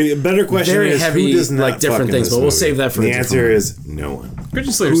doing a better question very is heavy, who does not like different fuck in things, this but we'll movie? save that for the a answer different is no one.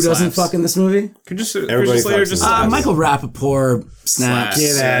 Christian Slater Who doesn't slaps. fuck in this movie? Christian Everybody Slater fucks just in this movie. Michael Rappaport snaps.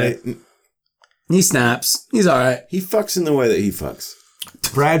 Get at it. He snaps. He's all right. He fucks in the way that he fucks.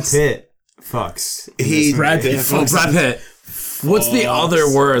 Brad Pitt fucks. Brad Pitt Oh, fucks. Brad Pitt. What's the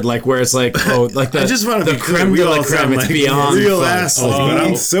other word? Like where it's like, oh, like the, I just want to the be clear. creme We de la all creme. sound It's like beyond real fun. assholes, but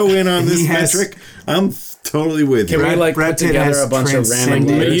I'm so in on this metric. I'm totally with you. Can we like Brad put Pitt together has a bunch of random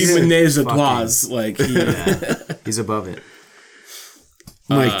transcended- words? He menage a trois. Like, He's above it.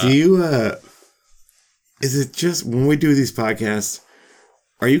 Mike, do you is it just when we do these podcasts,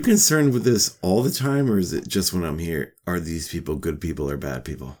 are you concerned with this all the time, or is it just when I'm here? Are these people good people or bad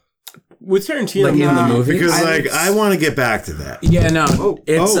people? with Tarantino, Like in the movie? Because I want to get back to that. Yeah, no, hello.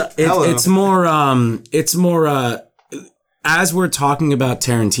 it's more as we're talking about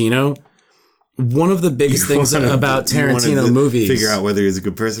Tarantino, one of the biggest things about You wanted Tarantino to movies. Figure out whether he's a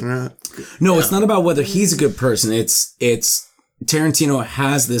good person or not. No, it's not about whether he's a good person. It's Tarantino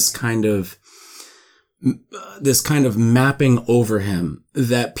has this kind of mapping over him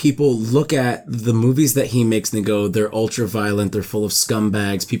that people look at the movies that he makes and they go, they're ultra violent, they're full of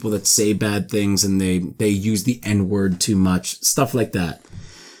scumbags, people that say bad things and they use the N-word too much, stuff like that.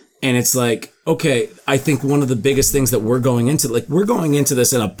 And it's like, okay, I think one of the biggest things that we're going into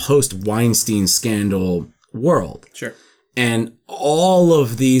this in a post-Weinstein scandal world. sure. And all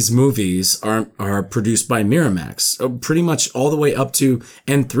of these movies are produced by Miramax, pretty much all the way up to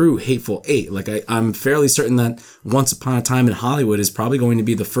and through Hateful Eight. Like I'm fairly certain that Once Upon a Time in Hollywood is probably going to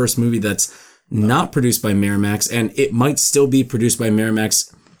be the first movie that's not produced by Miramax, and it might still be produced by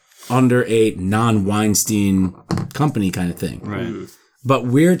Miramax under a non-Weinstein company kind of thing. Right. But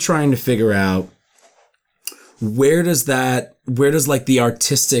we're trying to figure out where does like the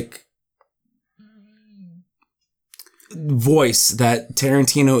artistic voice that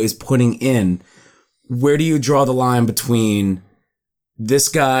Tarantino is putting in, where do you draw the line between this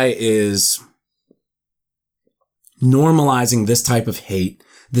guy is normalizing this type of hate,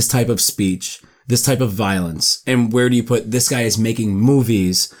 this type of speech, this type of violence, and where do you put this guy is making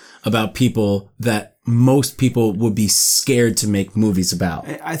movies about people that most people would be scared to make movies about?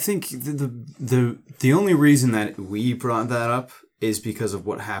 I think the only reason that we brought that up is because of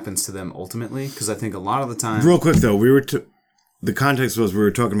what happens to them ultimately. Because I think a lot of the time... Real quick, though, the context was we were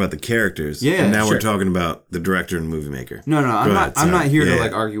talking about the characters. Yeah, and now sure. we're talking about the director and movie maker. No, I'm not here to Yeah.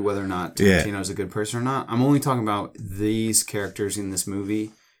 like argue whether or not Tarantino's a good person or not. I'm only talking about these characters in this movie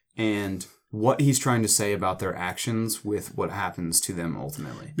and what he's trying to say about their actions with what happens to them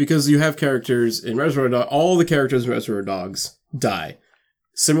ultimately. Because you have characters in Reservoir Dogs, all the characters in Reservoir Dogs die.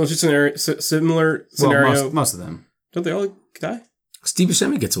 Similar scenario. Well, most of them. Don't they all die? Steve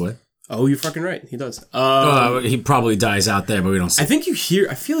Buscemi gets away. Oh, you're fucking right. He does. He probably dies out there, but we don't see. I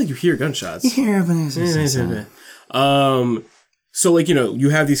feel like you hear gunshots. So like, you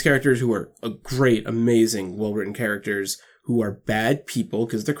have these characters who are great, amazing, well-written characters who are bad people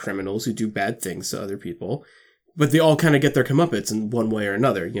because they're criminals who do bad things to other people, but they all kind of get their comeuppance in one way or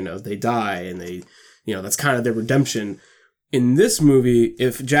another. They die and they, that's kind of their redemption. In this movie,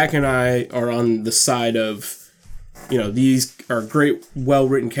 if Jack and I are on the side of, these are great,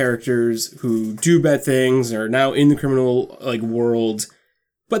 well-written characters who do bad things, are now in the criminal world,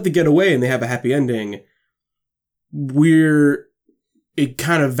 but they get away and they have a happy ending, it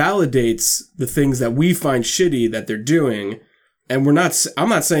kind of validates the things that we find shitty that they're doing. And I'm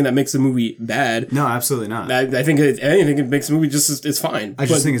not saying that makes the movie bad. No, absolutely not. I think anything it makes the movie it's fine. I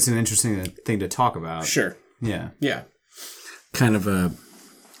just think it's an interesting thing to talk about. Sure. Yeah. Yeah. Kind of a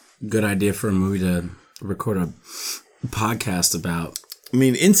good idea for a movie to record a podcast about. I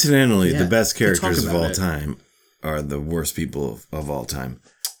mean, incidentally, the best talk characters of about all it. time are the worst people of all time.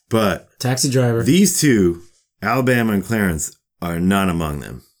 But Taxi Driver. these two, Alabama and Clarence, are not among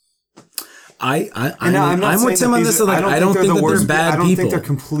them. I'm not with saying Tim that on these this. are- Like, I I don't don't think think they're that the they're worst- bad I don't think people. they're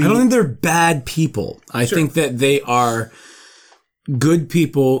complete- I don't think they're bad people. I think that they are good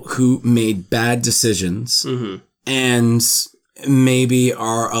people who made bad decisions and maybe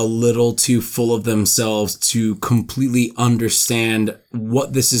are a little too full of themselves to completely understand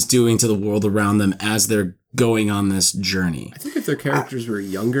what this is doing to the world around them as they're going on this journey. I think if their characters were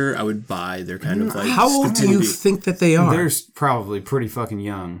younger, I would buy their kind of How old do you think that they are? They're probably pretty fucking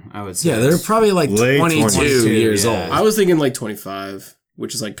young, I would say. Yeah, they're probably like Late 22 22, years yeah. old. I was thinking 25.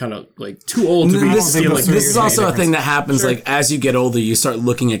 which is like kind of like too old to be. This is also a thing that happens like as you get older, you start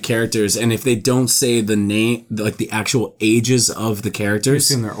looking at characters, and if they don't say the name, like the actual ages of the characters,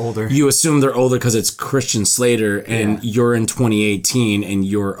 You assume they're older. You assume they're older because it's Christian Slater, and you're in 2018, and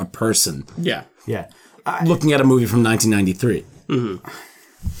you're a person. Yeah. Yeah. Looking at a movie from 1993. Mm-hmm.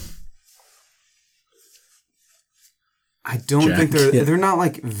 I don't Jack. think they're not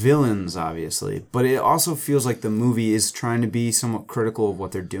like villains, obviously, but it also feels like the movie is trying to be somewhat critical of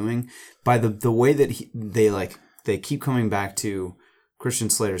what they're doing by the way that they keep coming back to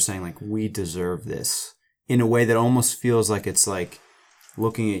Christian Slater saying like, we deserve this, in a way that almost feels like it's like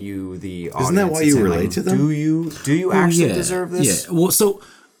looking at you, the audience. Isn't that why you saying, relate like, to them? Do you actually deserve this? Yeah. Well, so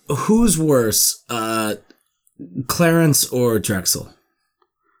who's worse, Clarence or Drexel?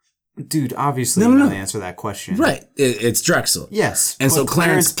 Dude, obviously you know the answer to that question. Right. It's Drexel. Yes. And so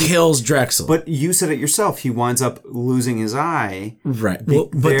Clarence kills Drexel. But you said it yourself. He winds up losing his eye. Right. Well,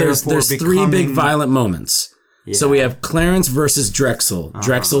 but there's three big violent moments. Yeah. So we have Clarence versus Drexel.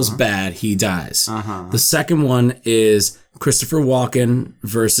 Drexel's bad. He dies. The second one is Christopher Walken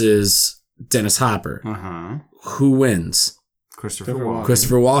versus Dennis Hopper. Who wins? Christopher Walken.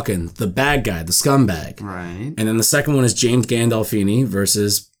 Christopher Walken, the bad guy, the scumbag. Right. And then the second one is James Gandolfini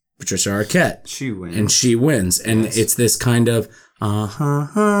versus Patricia Arquette. She wins. And she wins. And it's this kind of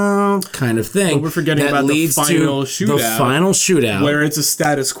kind of thing. But we're forgetting about the final shootout. The final shootout. Where it's a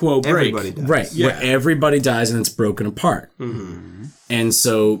status quo break. Everybody dies. Right. Yeah. Where everybody dies and it's broken apart. Mm-hmm. And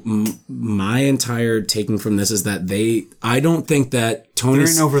so my entire taking from this is that I don't think that Tony...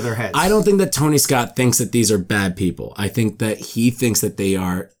 They're in over their heads. I don't think that Tony Scott thinks that these are bad people. I think that he thinks that they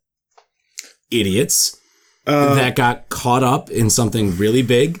are idiots that got caught up in something really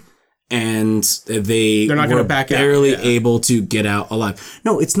big. And they're not going to back barely able to get out alive.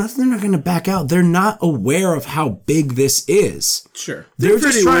 No, it's not that they're not going to back out. They're not aware of how big this is. Sure. They're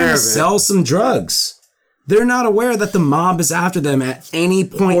just trying to sell some drugs. They're not aware that the mob is after them at any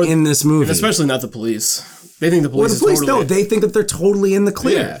point in this movie. And especially not the police. They think the police they think that they're totally in the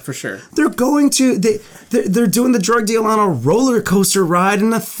clear. Yeah, for sure. They're going to... They're doing the drug deal on a roller coaster ride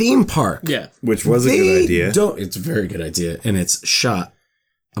in a theme park. Yeah. Which was a good idea. It's a very good idea. And it's shot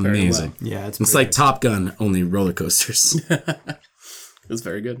amazing. Well. Yeah, it's like Top Gun, only roller coasters. It's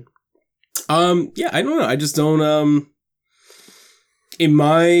very good. Yeah, I don't know. I just don't. In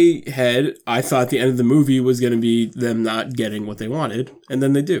my head, I thought the end of the movie was going to be them not getting what they wanted, and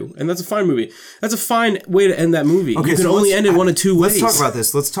then they do, and that's a fine movie. That's a fine way to end that movie. Okay, you can only end it one of two ways. Let's talk about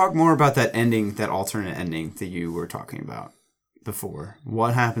this. Let's talk more about that ending, that alternate ending that you were talking about before.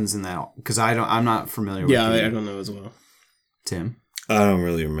 What happens in that? Because I'm not familiar with. Yeah, I don't know as well. Tim. I don't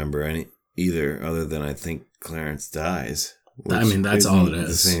really remember any either, other than I think Clarence dies. I mean, that's all it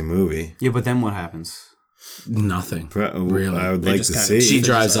is. The same movie. Yeah, but then what happens? Nothing. Really. I would like to see. She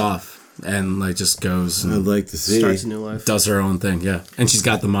drives off and like just goes. I'd like to see. Starts a new life. Does her own thing, yeah. And she's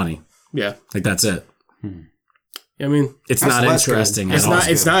got the money. Yeah. Like that's it. I mean, it's not interesting at all.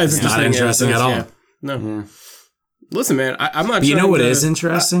 It's not interesting at all. Yeah. No. Yeah. Listen, man, I'm not. But you know what is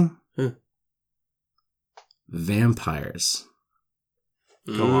interesting? Vampires.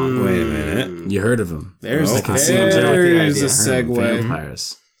 Go on. Wait a minute. You heard of them? There's a segue.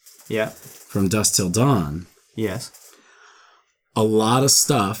 Vampires. Yeah. From Dusk Till Dawn. Yes. A lot of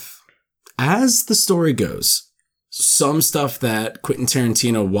stuff, as the story goes, some stuff that Quentin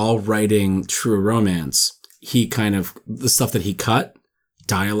Tarantino, while writing True Romance, the stuff that he cut,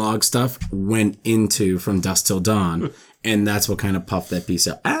 dialogue stuff, went into From Dusk Till Dawn. And that's what kind of puffed that piece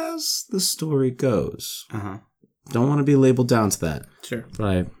out. As the story goes. Don't want to be labeled down to that. Sure.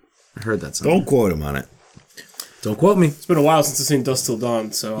 But I heard that somewhere. Don't quote him on it. Don't quote me. It's been a while since I've seen Dusk Till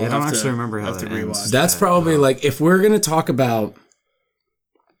Dawn, so I don't actually remember how that ends. That's probably like, if we're going to talk about,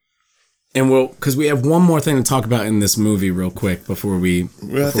 and because we have one more thing to talk about in this movie real quick before we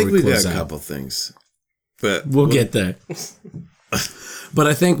I think we've got a couple things. But we'll get there. But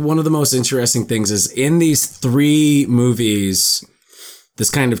I think one of the most interesting things is in these three movies, this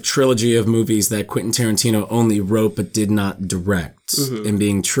kind of trilogy of movies that Quentin Tarantino only wrote but did not direct, and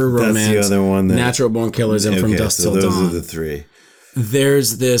being True Romance, that's the other one Natural Born Killers, and From Dusk Till Dawn. Those are the three.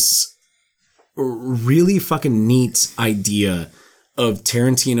 There's this really fucking neat idea of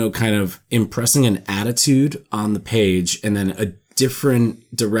Tarantino kind of impressing an attitude on the page, and then a different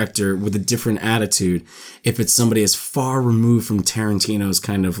director with a different attitude, if it's somebody as far removed from Tarantino's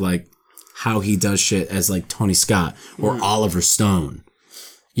kind of like how he does shit as like Tony Scott or Oliver Stone.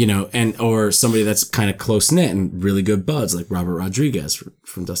 You know, or somebody that's kind of close-knit and really good buds, like Robert Rodriguez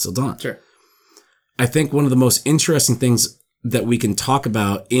from Dusk Till Dawn. Sure. I think one of the most interesting things that we can talk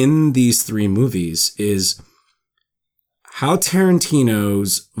about in these three movies is how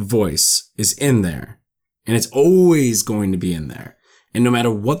Tarantino's voice is in there, and it's always going to be in there. And no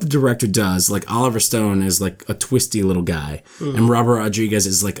matter what the director does, like Oliver Stone is like a twisty little guy, and Robert Rodriguez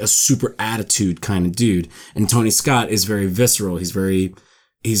is like a super attitude kind of dude, and Tony Scott is very visceral. He's very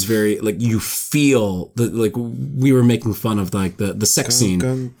like, you feel the, like we were making fun of like the sex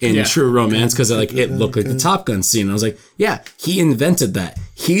scene in True Romance because like it looked like the Top Gun scene. And I was like, yeah, he invented that.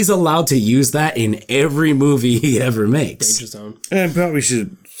 He's allowed to use that in every movie he ever makes. Danger Zone. And probably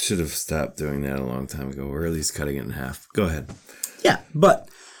should have stopped doing that a long time ago, or at least cutting it in half. Go ahead. Yeah, but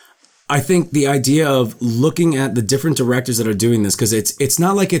I think the idea of looking at the different directors that are doing this, because it's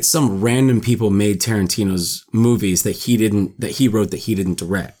not like it's some random people made Tarantino's movies that he wrote that he didn't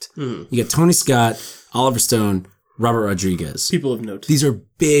direct. You get Tony Scott, Oliver Stone, Robert Rodriguez. People of note. These are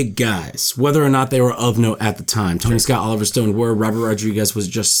big guys, whether or not they were of note at the time. Tony Scott, Oliver Stone were. Robert Rodriguez was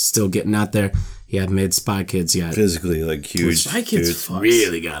just still getting out there. He had made Spy Kids. He had physically like huge. Spy Kids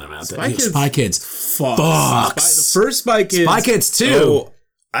really got him out there. Spy Kids fucks. The first Spy Kids. Spy Kids 2. Oh,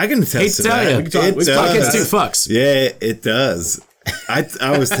 I can attest to that. Spy Kids 2 fucks. Yeah, it does.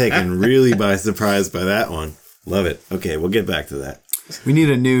 I was taken really by surprise by that one. Love it. Okay, we'll get back to that. We need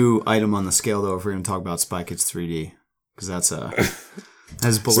a new item on the scale though if we're going to talk about Spy Kids 3D, because that's Spy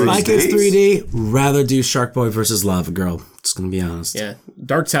Kids 3D. Rather do Shark Boy versus Lava Girl. Just gonna be honest. Yeah,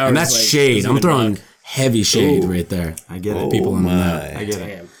 Dark Tower. And that's like, shade. I'm throwing heavy shade right there. I get it. People on that. I get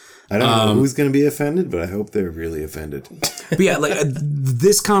it. I don't know who's going to be offended, but I hope they're really offended. But yeah, like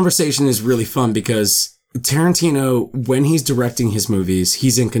this conversation is really fun because Tarantino, when he's directing his movies,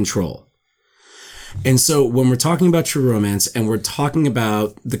 he's in control. And so when we're talking about True Romance and we're talking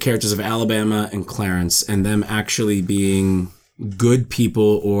about the characters of Alabama and Clarence and them actually being good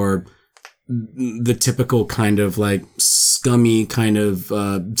people or the typical kind of like scummy kind of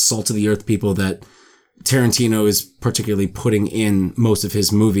salt of the earth people that Tarantino is particularly putting in most of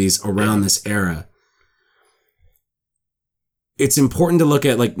his movies around this era. It's important to look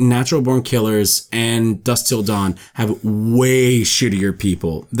at like Natural Born Killers and Dusk Till Dawn have way shittier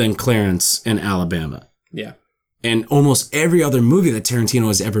people than Clarence and Alabama. Yeah. And almost every other movie that Tarantino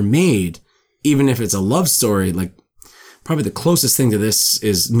has ever made, even if it's a love story, like probably the closest thing to this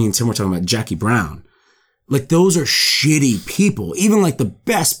is me and Tim were talking about Jackie Brown. Like those are shitty people. Even like the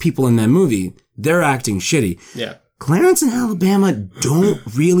best people in that movie, they're acting shitty. Yeah. Clarence and Alabama don't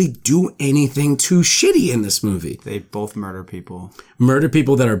really do anything too shitty in this movie. They both murder people. Murder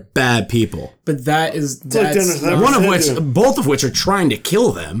people that are bad people. But that's both of which are trying to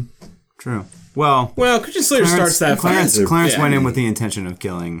kill them. True. Well, Christian Slater starts that. Clarence went in with the intention of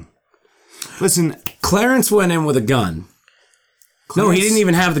killing. Listen, Clarence went in with a gun. No, he didn't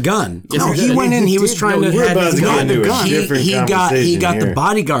even have the gun. Yes, no, he went in. He was trying to have the gun. He got the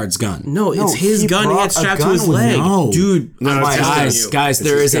bodyguard's gun. No, it's his gun. He had strapped to his leg. No, dude. Guys,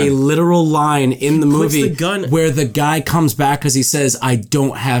 there is a literal line in the movie where the guy comes back because he says, "I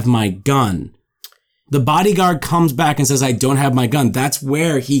don't have my gun." The bodyguard comes back and says, "I don't have my gun." That's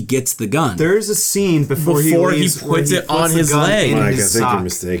where he gets the gun. There's a scene before he puts it on his leg. Mike, I think you're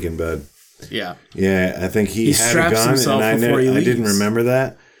mistaken, bud. Yeah. Yeah, I think he had a gun, and I didn't remember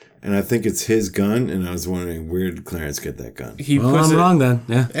that. And I think it's his gun, and I was wondering, where did Clarence get that gun? I'm wrong then.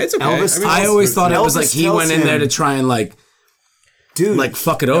 Yeah. It's okay. I always thought it was like he went in there to try and like, like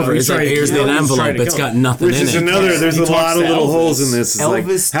fuck it over. It's like, here's the envelope. It's got nothing in it. Which is another, there's a lot of little holes in this. It's like,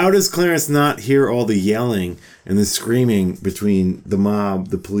 how does Clarence not hear all the yelling and the screaming between the mob,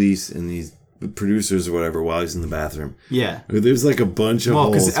 the police, and these producers or whatever while he's in the bathroom? Yeah. There's like a bunch of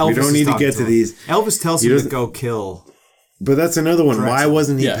holes. We don't need to get to these. Elvis tells him to go kill. But that's another one. Drexel. Why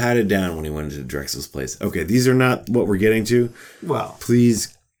wasn't he patted down when he went into Drexel's place? Okay, these are not what we're getting to. Well,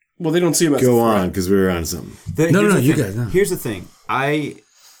 please. Well, they don't see him as go on because we were on something. No, you guys. No. Here's the thing.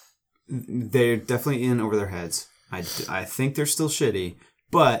 They're definitely in over their heads. I think they're still shitty,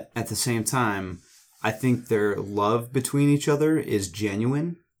 but at the same time, I think their love between each other is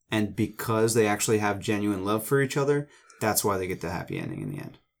genuine. And because they actually have genuine love for each other, that's why they get the happy ending in the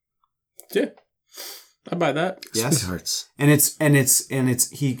end. Yeah, I buy that. Yes, Sweethearts. And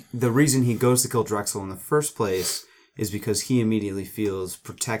the reason he goes to kill Drexel in the first place is because he immediately feels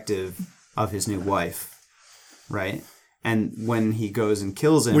protective of his new wife, right? And when he goes and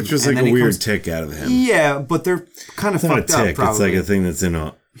kills him, which was like a weird tick out of him. Yeah, but they're kind of fucked up. Probably. It's like a thing that's in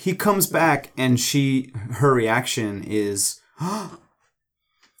a. He comes back and her reaction is.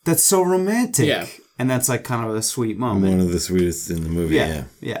 That's so romantic. Yeah. And that's like kind of a sweet moment. One of the sweetest in the movie, yeah.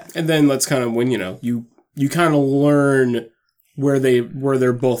 Yeah. And then let's kind of, when, you kind of learn where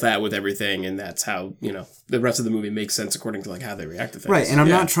they're both at with everything, and that's how, you know, the rest of the movie makes sense according to like how they react to things. Right, and I'm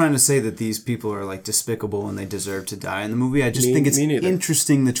not trying to say that these people are like despicable and they deserve to die in the movie. I just think it's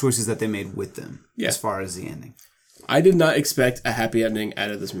interesting the choices that they made with them as far as the ending. I did not expect a happy ending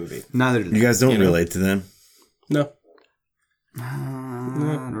out of this movie. Neither did you guys don't relate to them? No.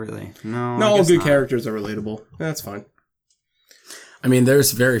 Not really. No. Not all good characters are relatable. That's fine. I mean,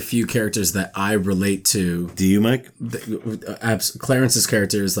 there's very few characters that I relate to. Do you, Mike? Clarence's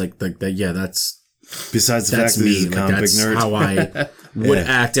character is like yeah, that's besides the fact that he's a comic book nerd. How I would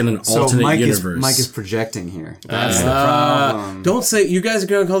act in an alternate universe. Mike is projecting here. That's the problem. Don't say you guys are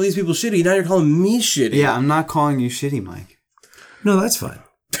going to call these people shitty. Now you're calling me shitty. Yeah, I'm not calling you shitty, Mike. No, that's fine.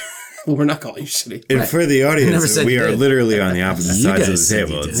 Well, we're not calling you shitty. And for the audience, we are literally on the opposite sides of the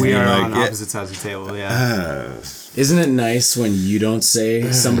table. We are on opposite sides of the table, yeah. Isn't it nice when you don't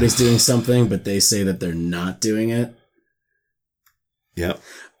say somebody's doing something, but they say that they're not doing it? Yep.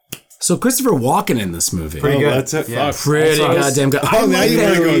 So Christopher Walken in this movie. Pretty good. That's it. Yeah. Pretty goddamn good.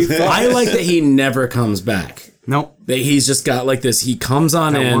 I like that he never comes back. Nope. That he's just got like this. He comes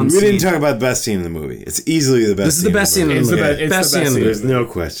on in. We didn't talk about the best scene in the movie. It's easily the best. This is the best scene in the movie. It's the best scene in the movie. There's no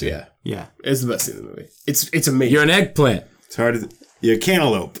question. Yeah. It's the best scene in the movie. It's amazing. You're an eggplant. It's hard to. You're a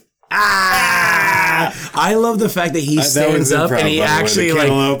cantaloupe. I love the fact that he stands up and he actually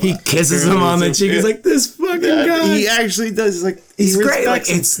like he kisses him on the cheek. He's like, this fucking guy. He actually does. Like he's great. Like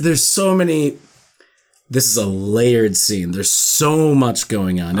there's so many. This is a layered scene. There's so much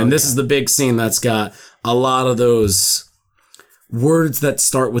going on, and this is the big scene that's got a lot of those words that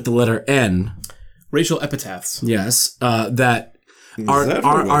start with the letter N. Racial epitaphs. Yes, that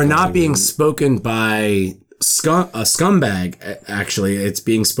are not being spoken by a scumbag. Actually, it's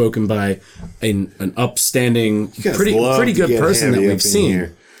being spoken by an upstanding, pretty good person that we've seen.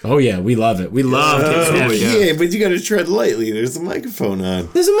 Here. Oh yeah, we love it. We love it. Yeah, but you got to tread lightly. There's a microphone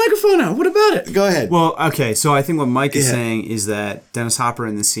on. There's a microphone on. What about it? Go ahead. Well, okay. So I think what Mike is saying is that Dennis Hopper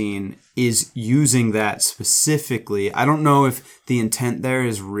in the scene is using that specifically. I don't know if the intent there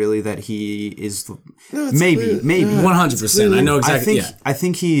is really that he is. Maybe 100%. I know exactly. I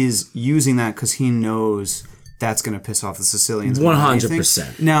think he is using that because he knows that's going to piss off the Sicilians.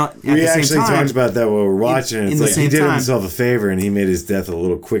 100%. Now, we actually talked about that while we were watching it. It's like he did himself a favor and he made his death a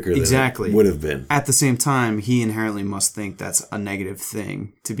little quicker than it would have been. At the same time, he inherently must think that's a negative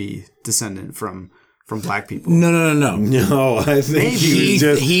thing to be descendant from black people. No. No, I think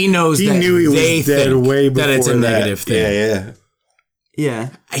he knows he that knew he was they dead think way before that it's a negative thing. Yeah.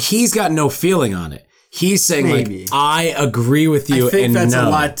 He's got no feeling on it. He's saying, Maybe. like, I agree with you. I think and that's no. a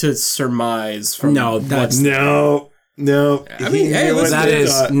lot to surmise from. No, that's no. I mean, hey, listen, that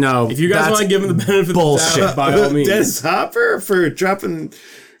is no. If you guys want to give him the benefit of the doubt, by all means. Dennis Hopper for dropping.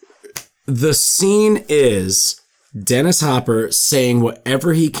 The scene is Dennis Hopper saying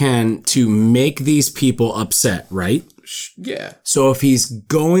whatever he can to make these people upset, right? Yeah. So if he's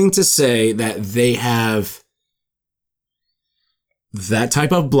going to say that they have that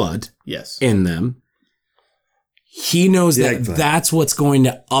type of blood in them, he knows that that's what's going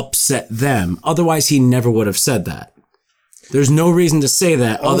to upset them. Otherwise, he never would have said that. There's no reason to say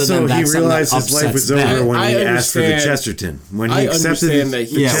that other than that's he realized his life was over when he asked for the Chesterton. When he accepted the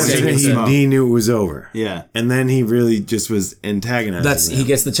Chesterton, he knew it was over. Yeah. And then he really just was antagonizing He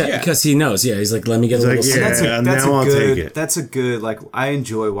gets the check because he knows. Yeah, he's like, let me get a little cigarette. Now I'll take it. That's a good, like, I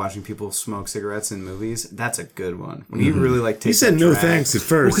enjoy watching people smoke cigarettes in movies. That's a good one. When he really, like, takes He said no thanks at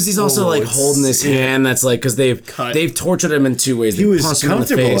first. Because he's also, like, holding his hand. That's like, because they've tortured him in two ways. He was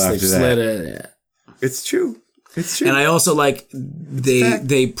comfortable after that. It's true. It's true. And I also like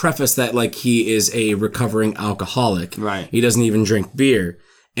they preface that like he is a recovering alcoholic. Right. He doesn't even drink beer.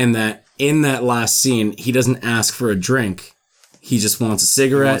 And that in that last scene, he doesn't ask for a drink. He just wants a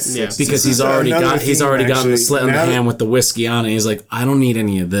cigarette because he's already got the slit in the hand with the whiskey on it. He's like, I don't need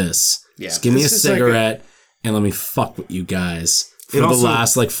any of this. Yeah. Just give me a cigarette and let me fuck with you guys for the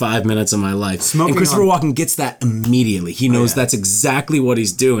last like 5 minutes of my life. And Christopher Walken gets that immediately. He knows that's exactly what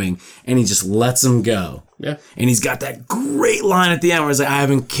he's doing, and he just lets him go. Yeah. And he's got that great line at the end where he's like, I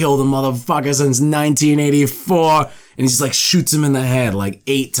haven't killed a motherfucker since 1984. And he just like shoots him in the head like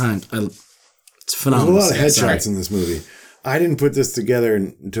 8 times. It's phenomenal. There's a lot of headshots in this movie. I didn't put this together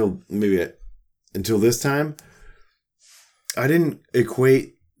until this time. I didn't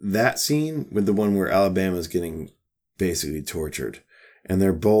equate that scene with the one where Alabama's getting basically tortured. And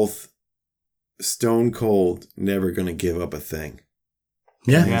they're both stone cold, never going to give up a thing.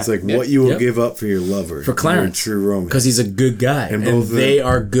 Yeah. It's like what you will give up for your lover. For Clarence. True romance. Because he's a good guy. And they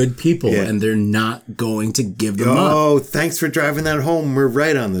are good people. Yeah. And they're not going to give them up. Oh, thanks for driving that home. We're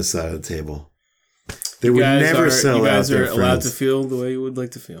right on this side of the table. They would never sell out. You guys their are allowed friends. to feel the way you would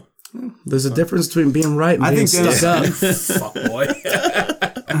like to feel. There's a difference between being right and being stuck up. Fuck boy.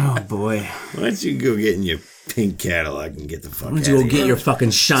 Oh boy. Why don't you go get in your pink Cadillac and get the fuck out Why of don't you here? go get your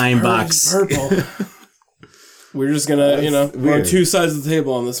fucking shine box? Purple. We're just gonna, we're on weird. two sides of the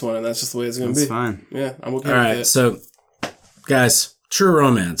table on this one, and that's just the way it's gonna That's be. fine. Yeah, I'm okay All with right, it. so guys, True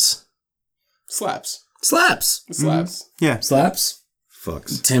Romance Slaps. slaps. Slaps. Yeah. Slaps.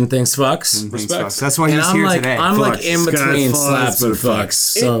 Fucks. Tim thinks fucks. Respect. That's why And he's I'm here like, today. I'm like Fucks. in Sky between falls, slaps and but it fucks. fucks.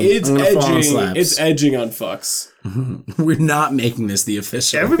 So It's I'm gonna fall on edging. slaps. It's edging on fucks. We're not making this the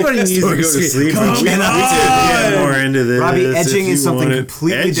official. Everybody needs to go to sleep. Come We on. get more into this. Robbie, if edging you is something want it.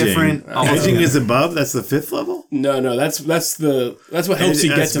 completely Edging. different. Edging is above. That's the 5th level. No, that's what helps you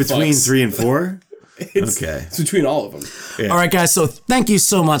get That's to between fucks. 3 and 4. It's, Okay. it's between all of them. All right, guys. So thank you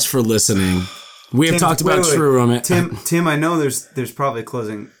so much for listening. We have talked about wait. True Romance. Tim, I know there's probably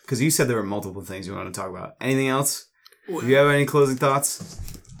closing because you said there were multiple things you want to talk about. Anything else? Do you have any closing thoughts?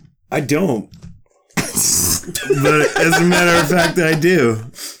 I don't. But as a matter of fact, I do.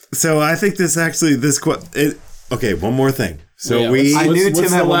 So I think okay, one more thing. So Yeah, I knew Tim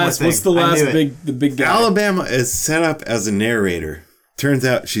what's had the one more last? thing. What's the I last knew it. big guy? Alabama is set up as a narrator. Turns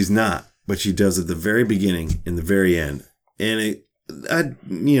out she's not, but she does at the very beginning and the very end. And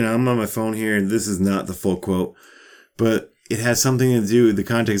I'm on my phone here, and this is not the full quote, but it has something to do. The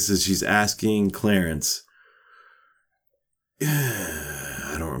context is she's asking Clarence.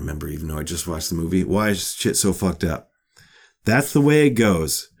 I don't remember, even though I just watched the movie. Why is shit so fucked up? That's the way it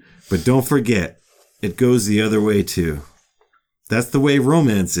goes. But don't forget, it goes the other way too. That's the way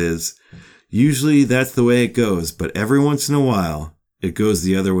romance is. Usually that's the way it goes, but every once in a while, it goes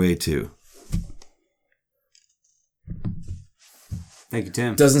the other way too. Thank you,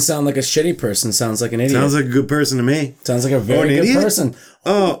 Tim. Doesn't sound like a shitty person. Sounds like an idiot. Sounds like a good person to me. Sounds like a very an good idiot? person.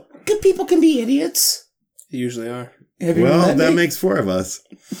 Oh, Good people can be idiots. They usually are. Have you well, met that me? makes 4 of us.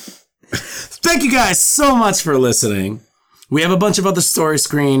 Thank you guys so much for listening. We have a bunch of other Story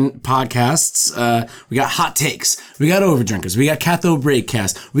Screen podcasts. We got Hot Takes. We got Overdrinkers. We got Cathode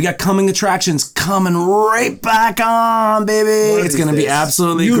Breakcast. We got Coming Attractions coming right back on, baby. It's going to be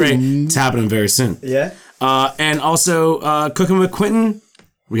absolutely great. It's happening very soon. Yeah. And also Cooking with Quentin.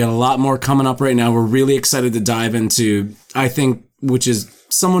 We got a lot more coming up right now. We're really excited to dive into, I think, which is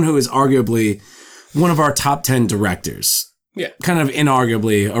someone who is arguably one of our top 10 directors. Yeah. Kind of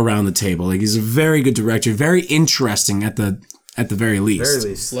inarguably around the table. Like, he's a very good director, very interesting at the very least.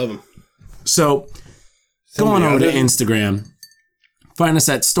 Very least. Love him. So go on over to Instagram. Find us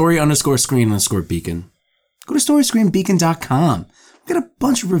at story_screen_beacon. Go to storyscreenbeacon.com. We got a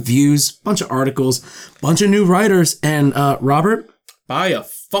bunch of reviews, bunch of articles, bunch of new writers, and Robert, Buy a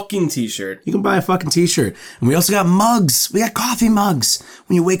fucking t-shirt. you can buy a fucking t-shirt. And we also got mugs. We got coffee mugs.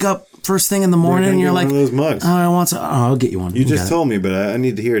 When you wake up first thing in the morning and you're like, one of those mugs. I want to, I'll get you one. You got just it. told me, but I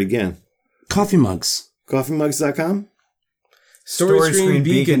need to hear it again. Coffee mugs. Coffeemugs.com?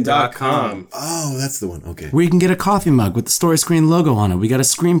 StoryScreenBeacon.com. Oh, that's the one. Okay. Where you can get a coffee mug with the Story Screen logo on it. We got a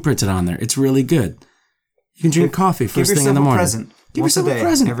screen printed on there. It's really good. You can drink coffee first thing in the morning. Present. Give Once yourself a day, a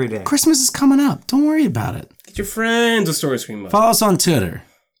present. every day. Christmas is coming up. Don't worry about it. Get your friends a Story Screen mug. Follow us on Twitter.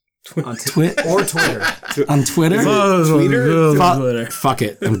 On Twit or Twitter. on Twitter. Twitter. Fuck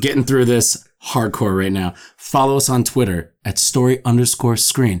it. I'm getting through this hardcore right now. Follow us on Twitter at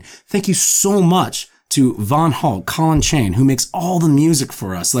story_screen. Thank you so much to Von Hall, Colin Chain, who makes all the music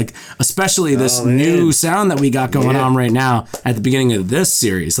for us. Like, especially this new sound that we got going on right now at the beginning of this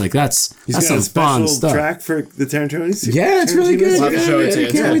series. Like, that's He's some got a fun special stuff. track for the Tarantino series. Yeah, it's really good. I'll have to show it to you.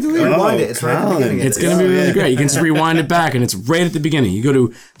 I can't wait to leave. Rewind it. It's right at the beginning. It's going to be really great. You can just rewind it back, and it's right at the beginning. You go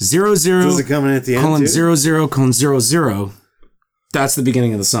to 00 Does it come in at the end, colon too? 00:00. That's the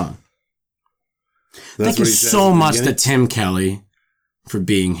beginning of the song. Thank you so much to Tim Kelly for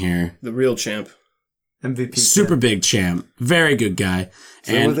being here. The real champ. MVP. Super big champ. Very good guy. Is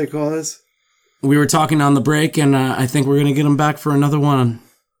that what And they call this? we were talking on the break, and I think we're going to get him back for another one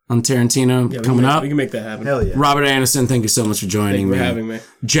on Tarantino coming up. We can make that happen. Hell yeah. Robert Anderson, thank you so much for joining Thank you me. for having me.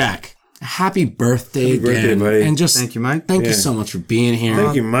 Jack, happy birthday Happy birthday, again. buddy. And just Thank you, Mike. Thank you Yeah. so much for being here.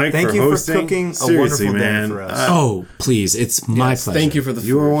 Thank you, Mike, Thank for you for hosting. cooking a Seriously, wonderful dinner man. for us. Oh, please. It's my pleasure. Thank you for the food.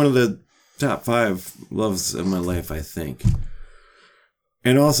 You are one of the top 5 loves of my life, I think.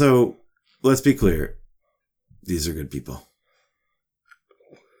 And also, let's be clear. These are good people.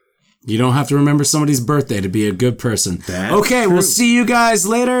 You don't have to remember somebody's birthday to be a good person. That's okay, true. we'll see you guys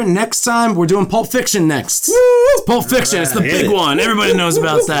later. Next time, we're doing Pulp Fiction next. It's Pulp Fiction. It's the big one. Everybody knows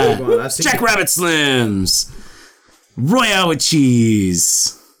about that. one. I've seen Jack it. Rabbit Slims. Royale with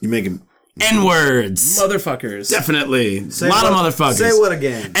cheese. You make a N-words. Motherfuckers. Definitely. A lot of motherfuckers. Say what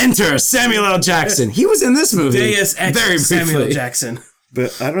again? Enter Samuel L. Jackson. He was in this movie. Deus Ex very Samuel briefly. Jackson.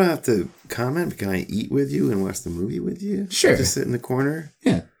 But I don't have to comment. But can I eat with you and watch the movie with you? Sure. Just sit in the corner?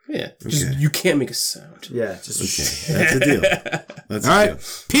 Yeah. Yeah. Just, you can't make a sound. Yeah, just Okay. That's a deal. That's All a right. deal.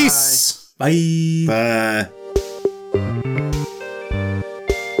 Peace. Bye. Bye.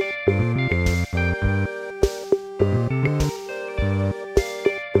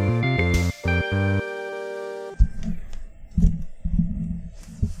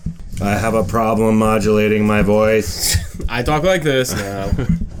 I have a problem modulating my voice. I talk like this now.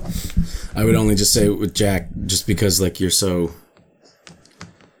 I would only just say it with Jack, just because like you're so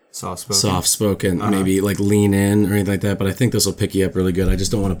Soft-spoken. soft-spoken, maybe like lean in or anything like that. But I think this will pick you up really good. I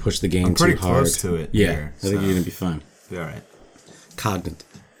just don't want to push the gain I'm too pretty hard. close to it Yeah, here, I think so- you're gonna be fine. Be all right. Cognit.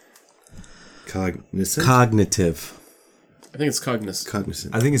 Cognizant? Cognitive. I think it's cognizant.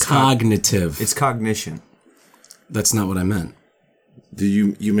 Cognizant. I think it's Cognitive. it's cognition. That's not what I meant. Do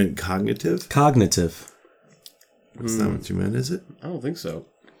you meant cognitive? Cognitive. That's not what you meant, is it? I don't think so.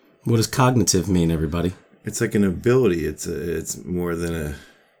 What does cognitive mean, everybody? It's like an ability. It's more than a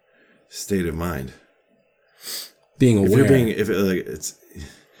state of mind. Being If aware. you're being, if it, like it's,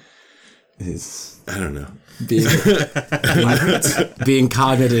 is I don't know. being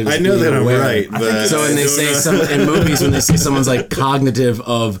cognitive. I is know being that I'm aware. right, but So when they say in movies, when they say someone's like cognitive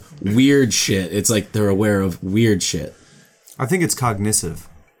of weird shit, it's like they're aware of weird shit. I think it's cognitive.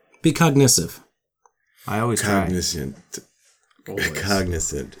 Be cognitive. I always try. Cognizant.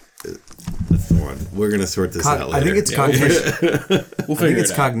 Cognizant. That's the one. We're gonna sort this out later. I think it's cognition. We'll I think figure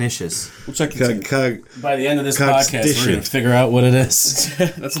it's it out. cognitious. We'll check this out. By the end of this podcast, we're Cognition. going to figure out what it is.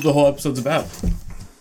 That's what the whole episode's about.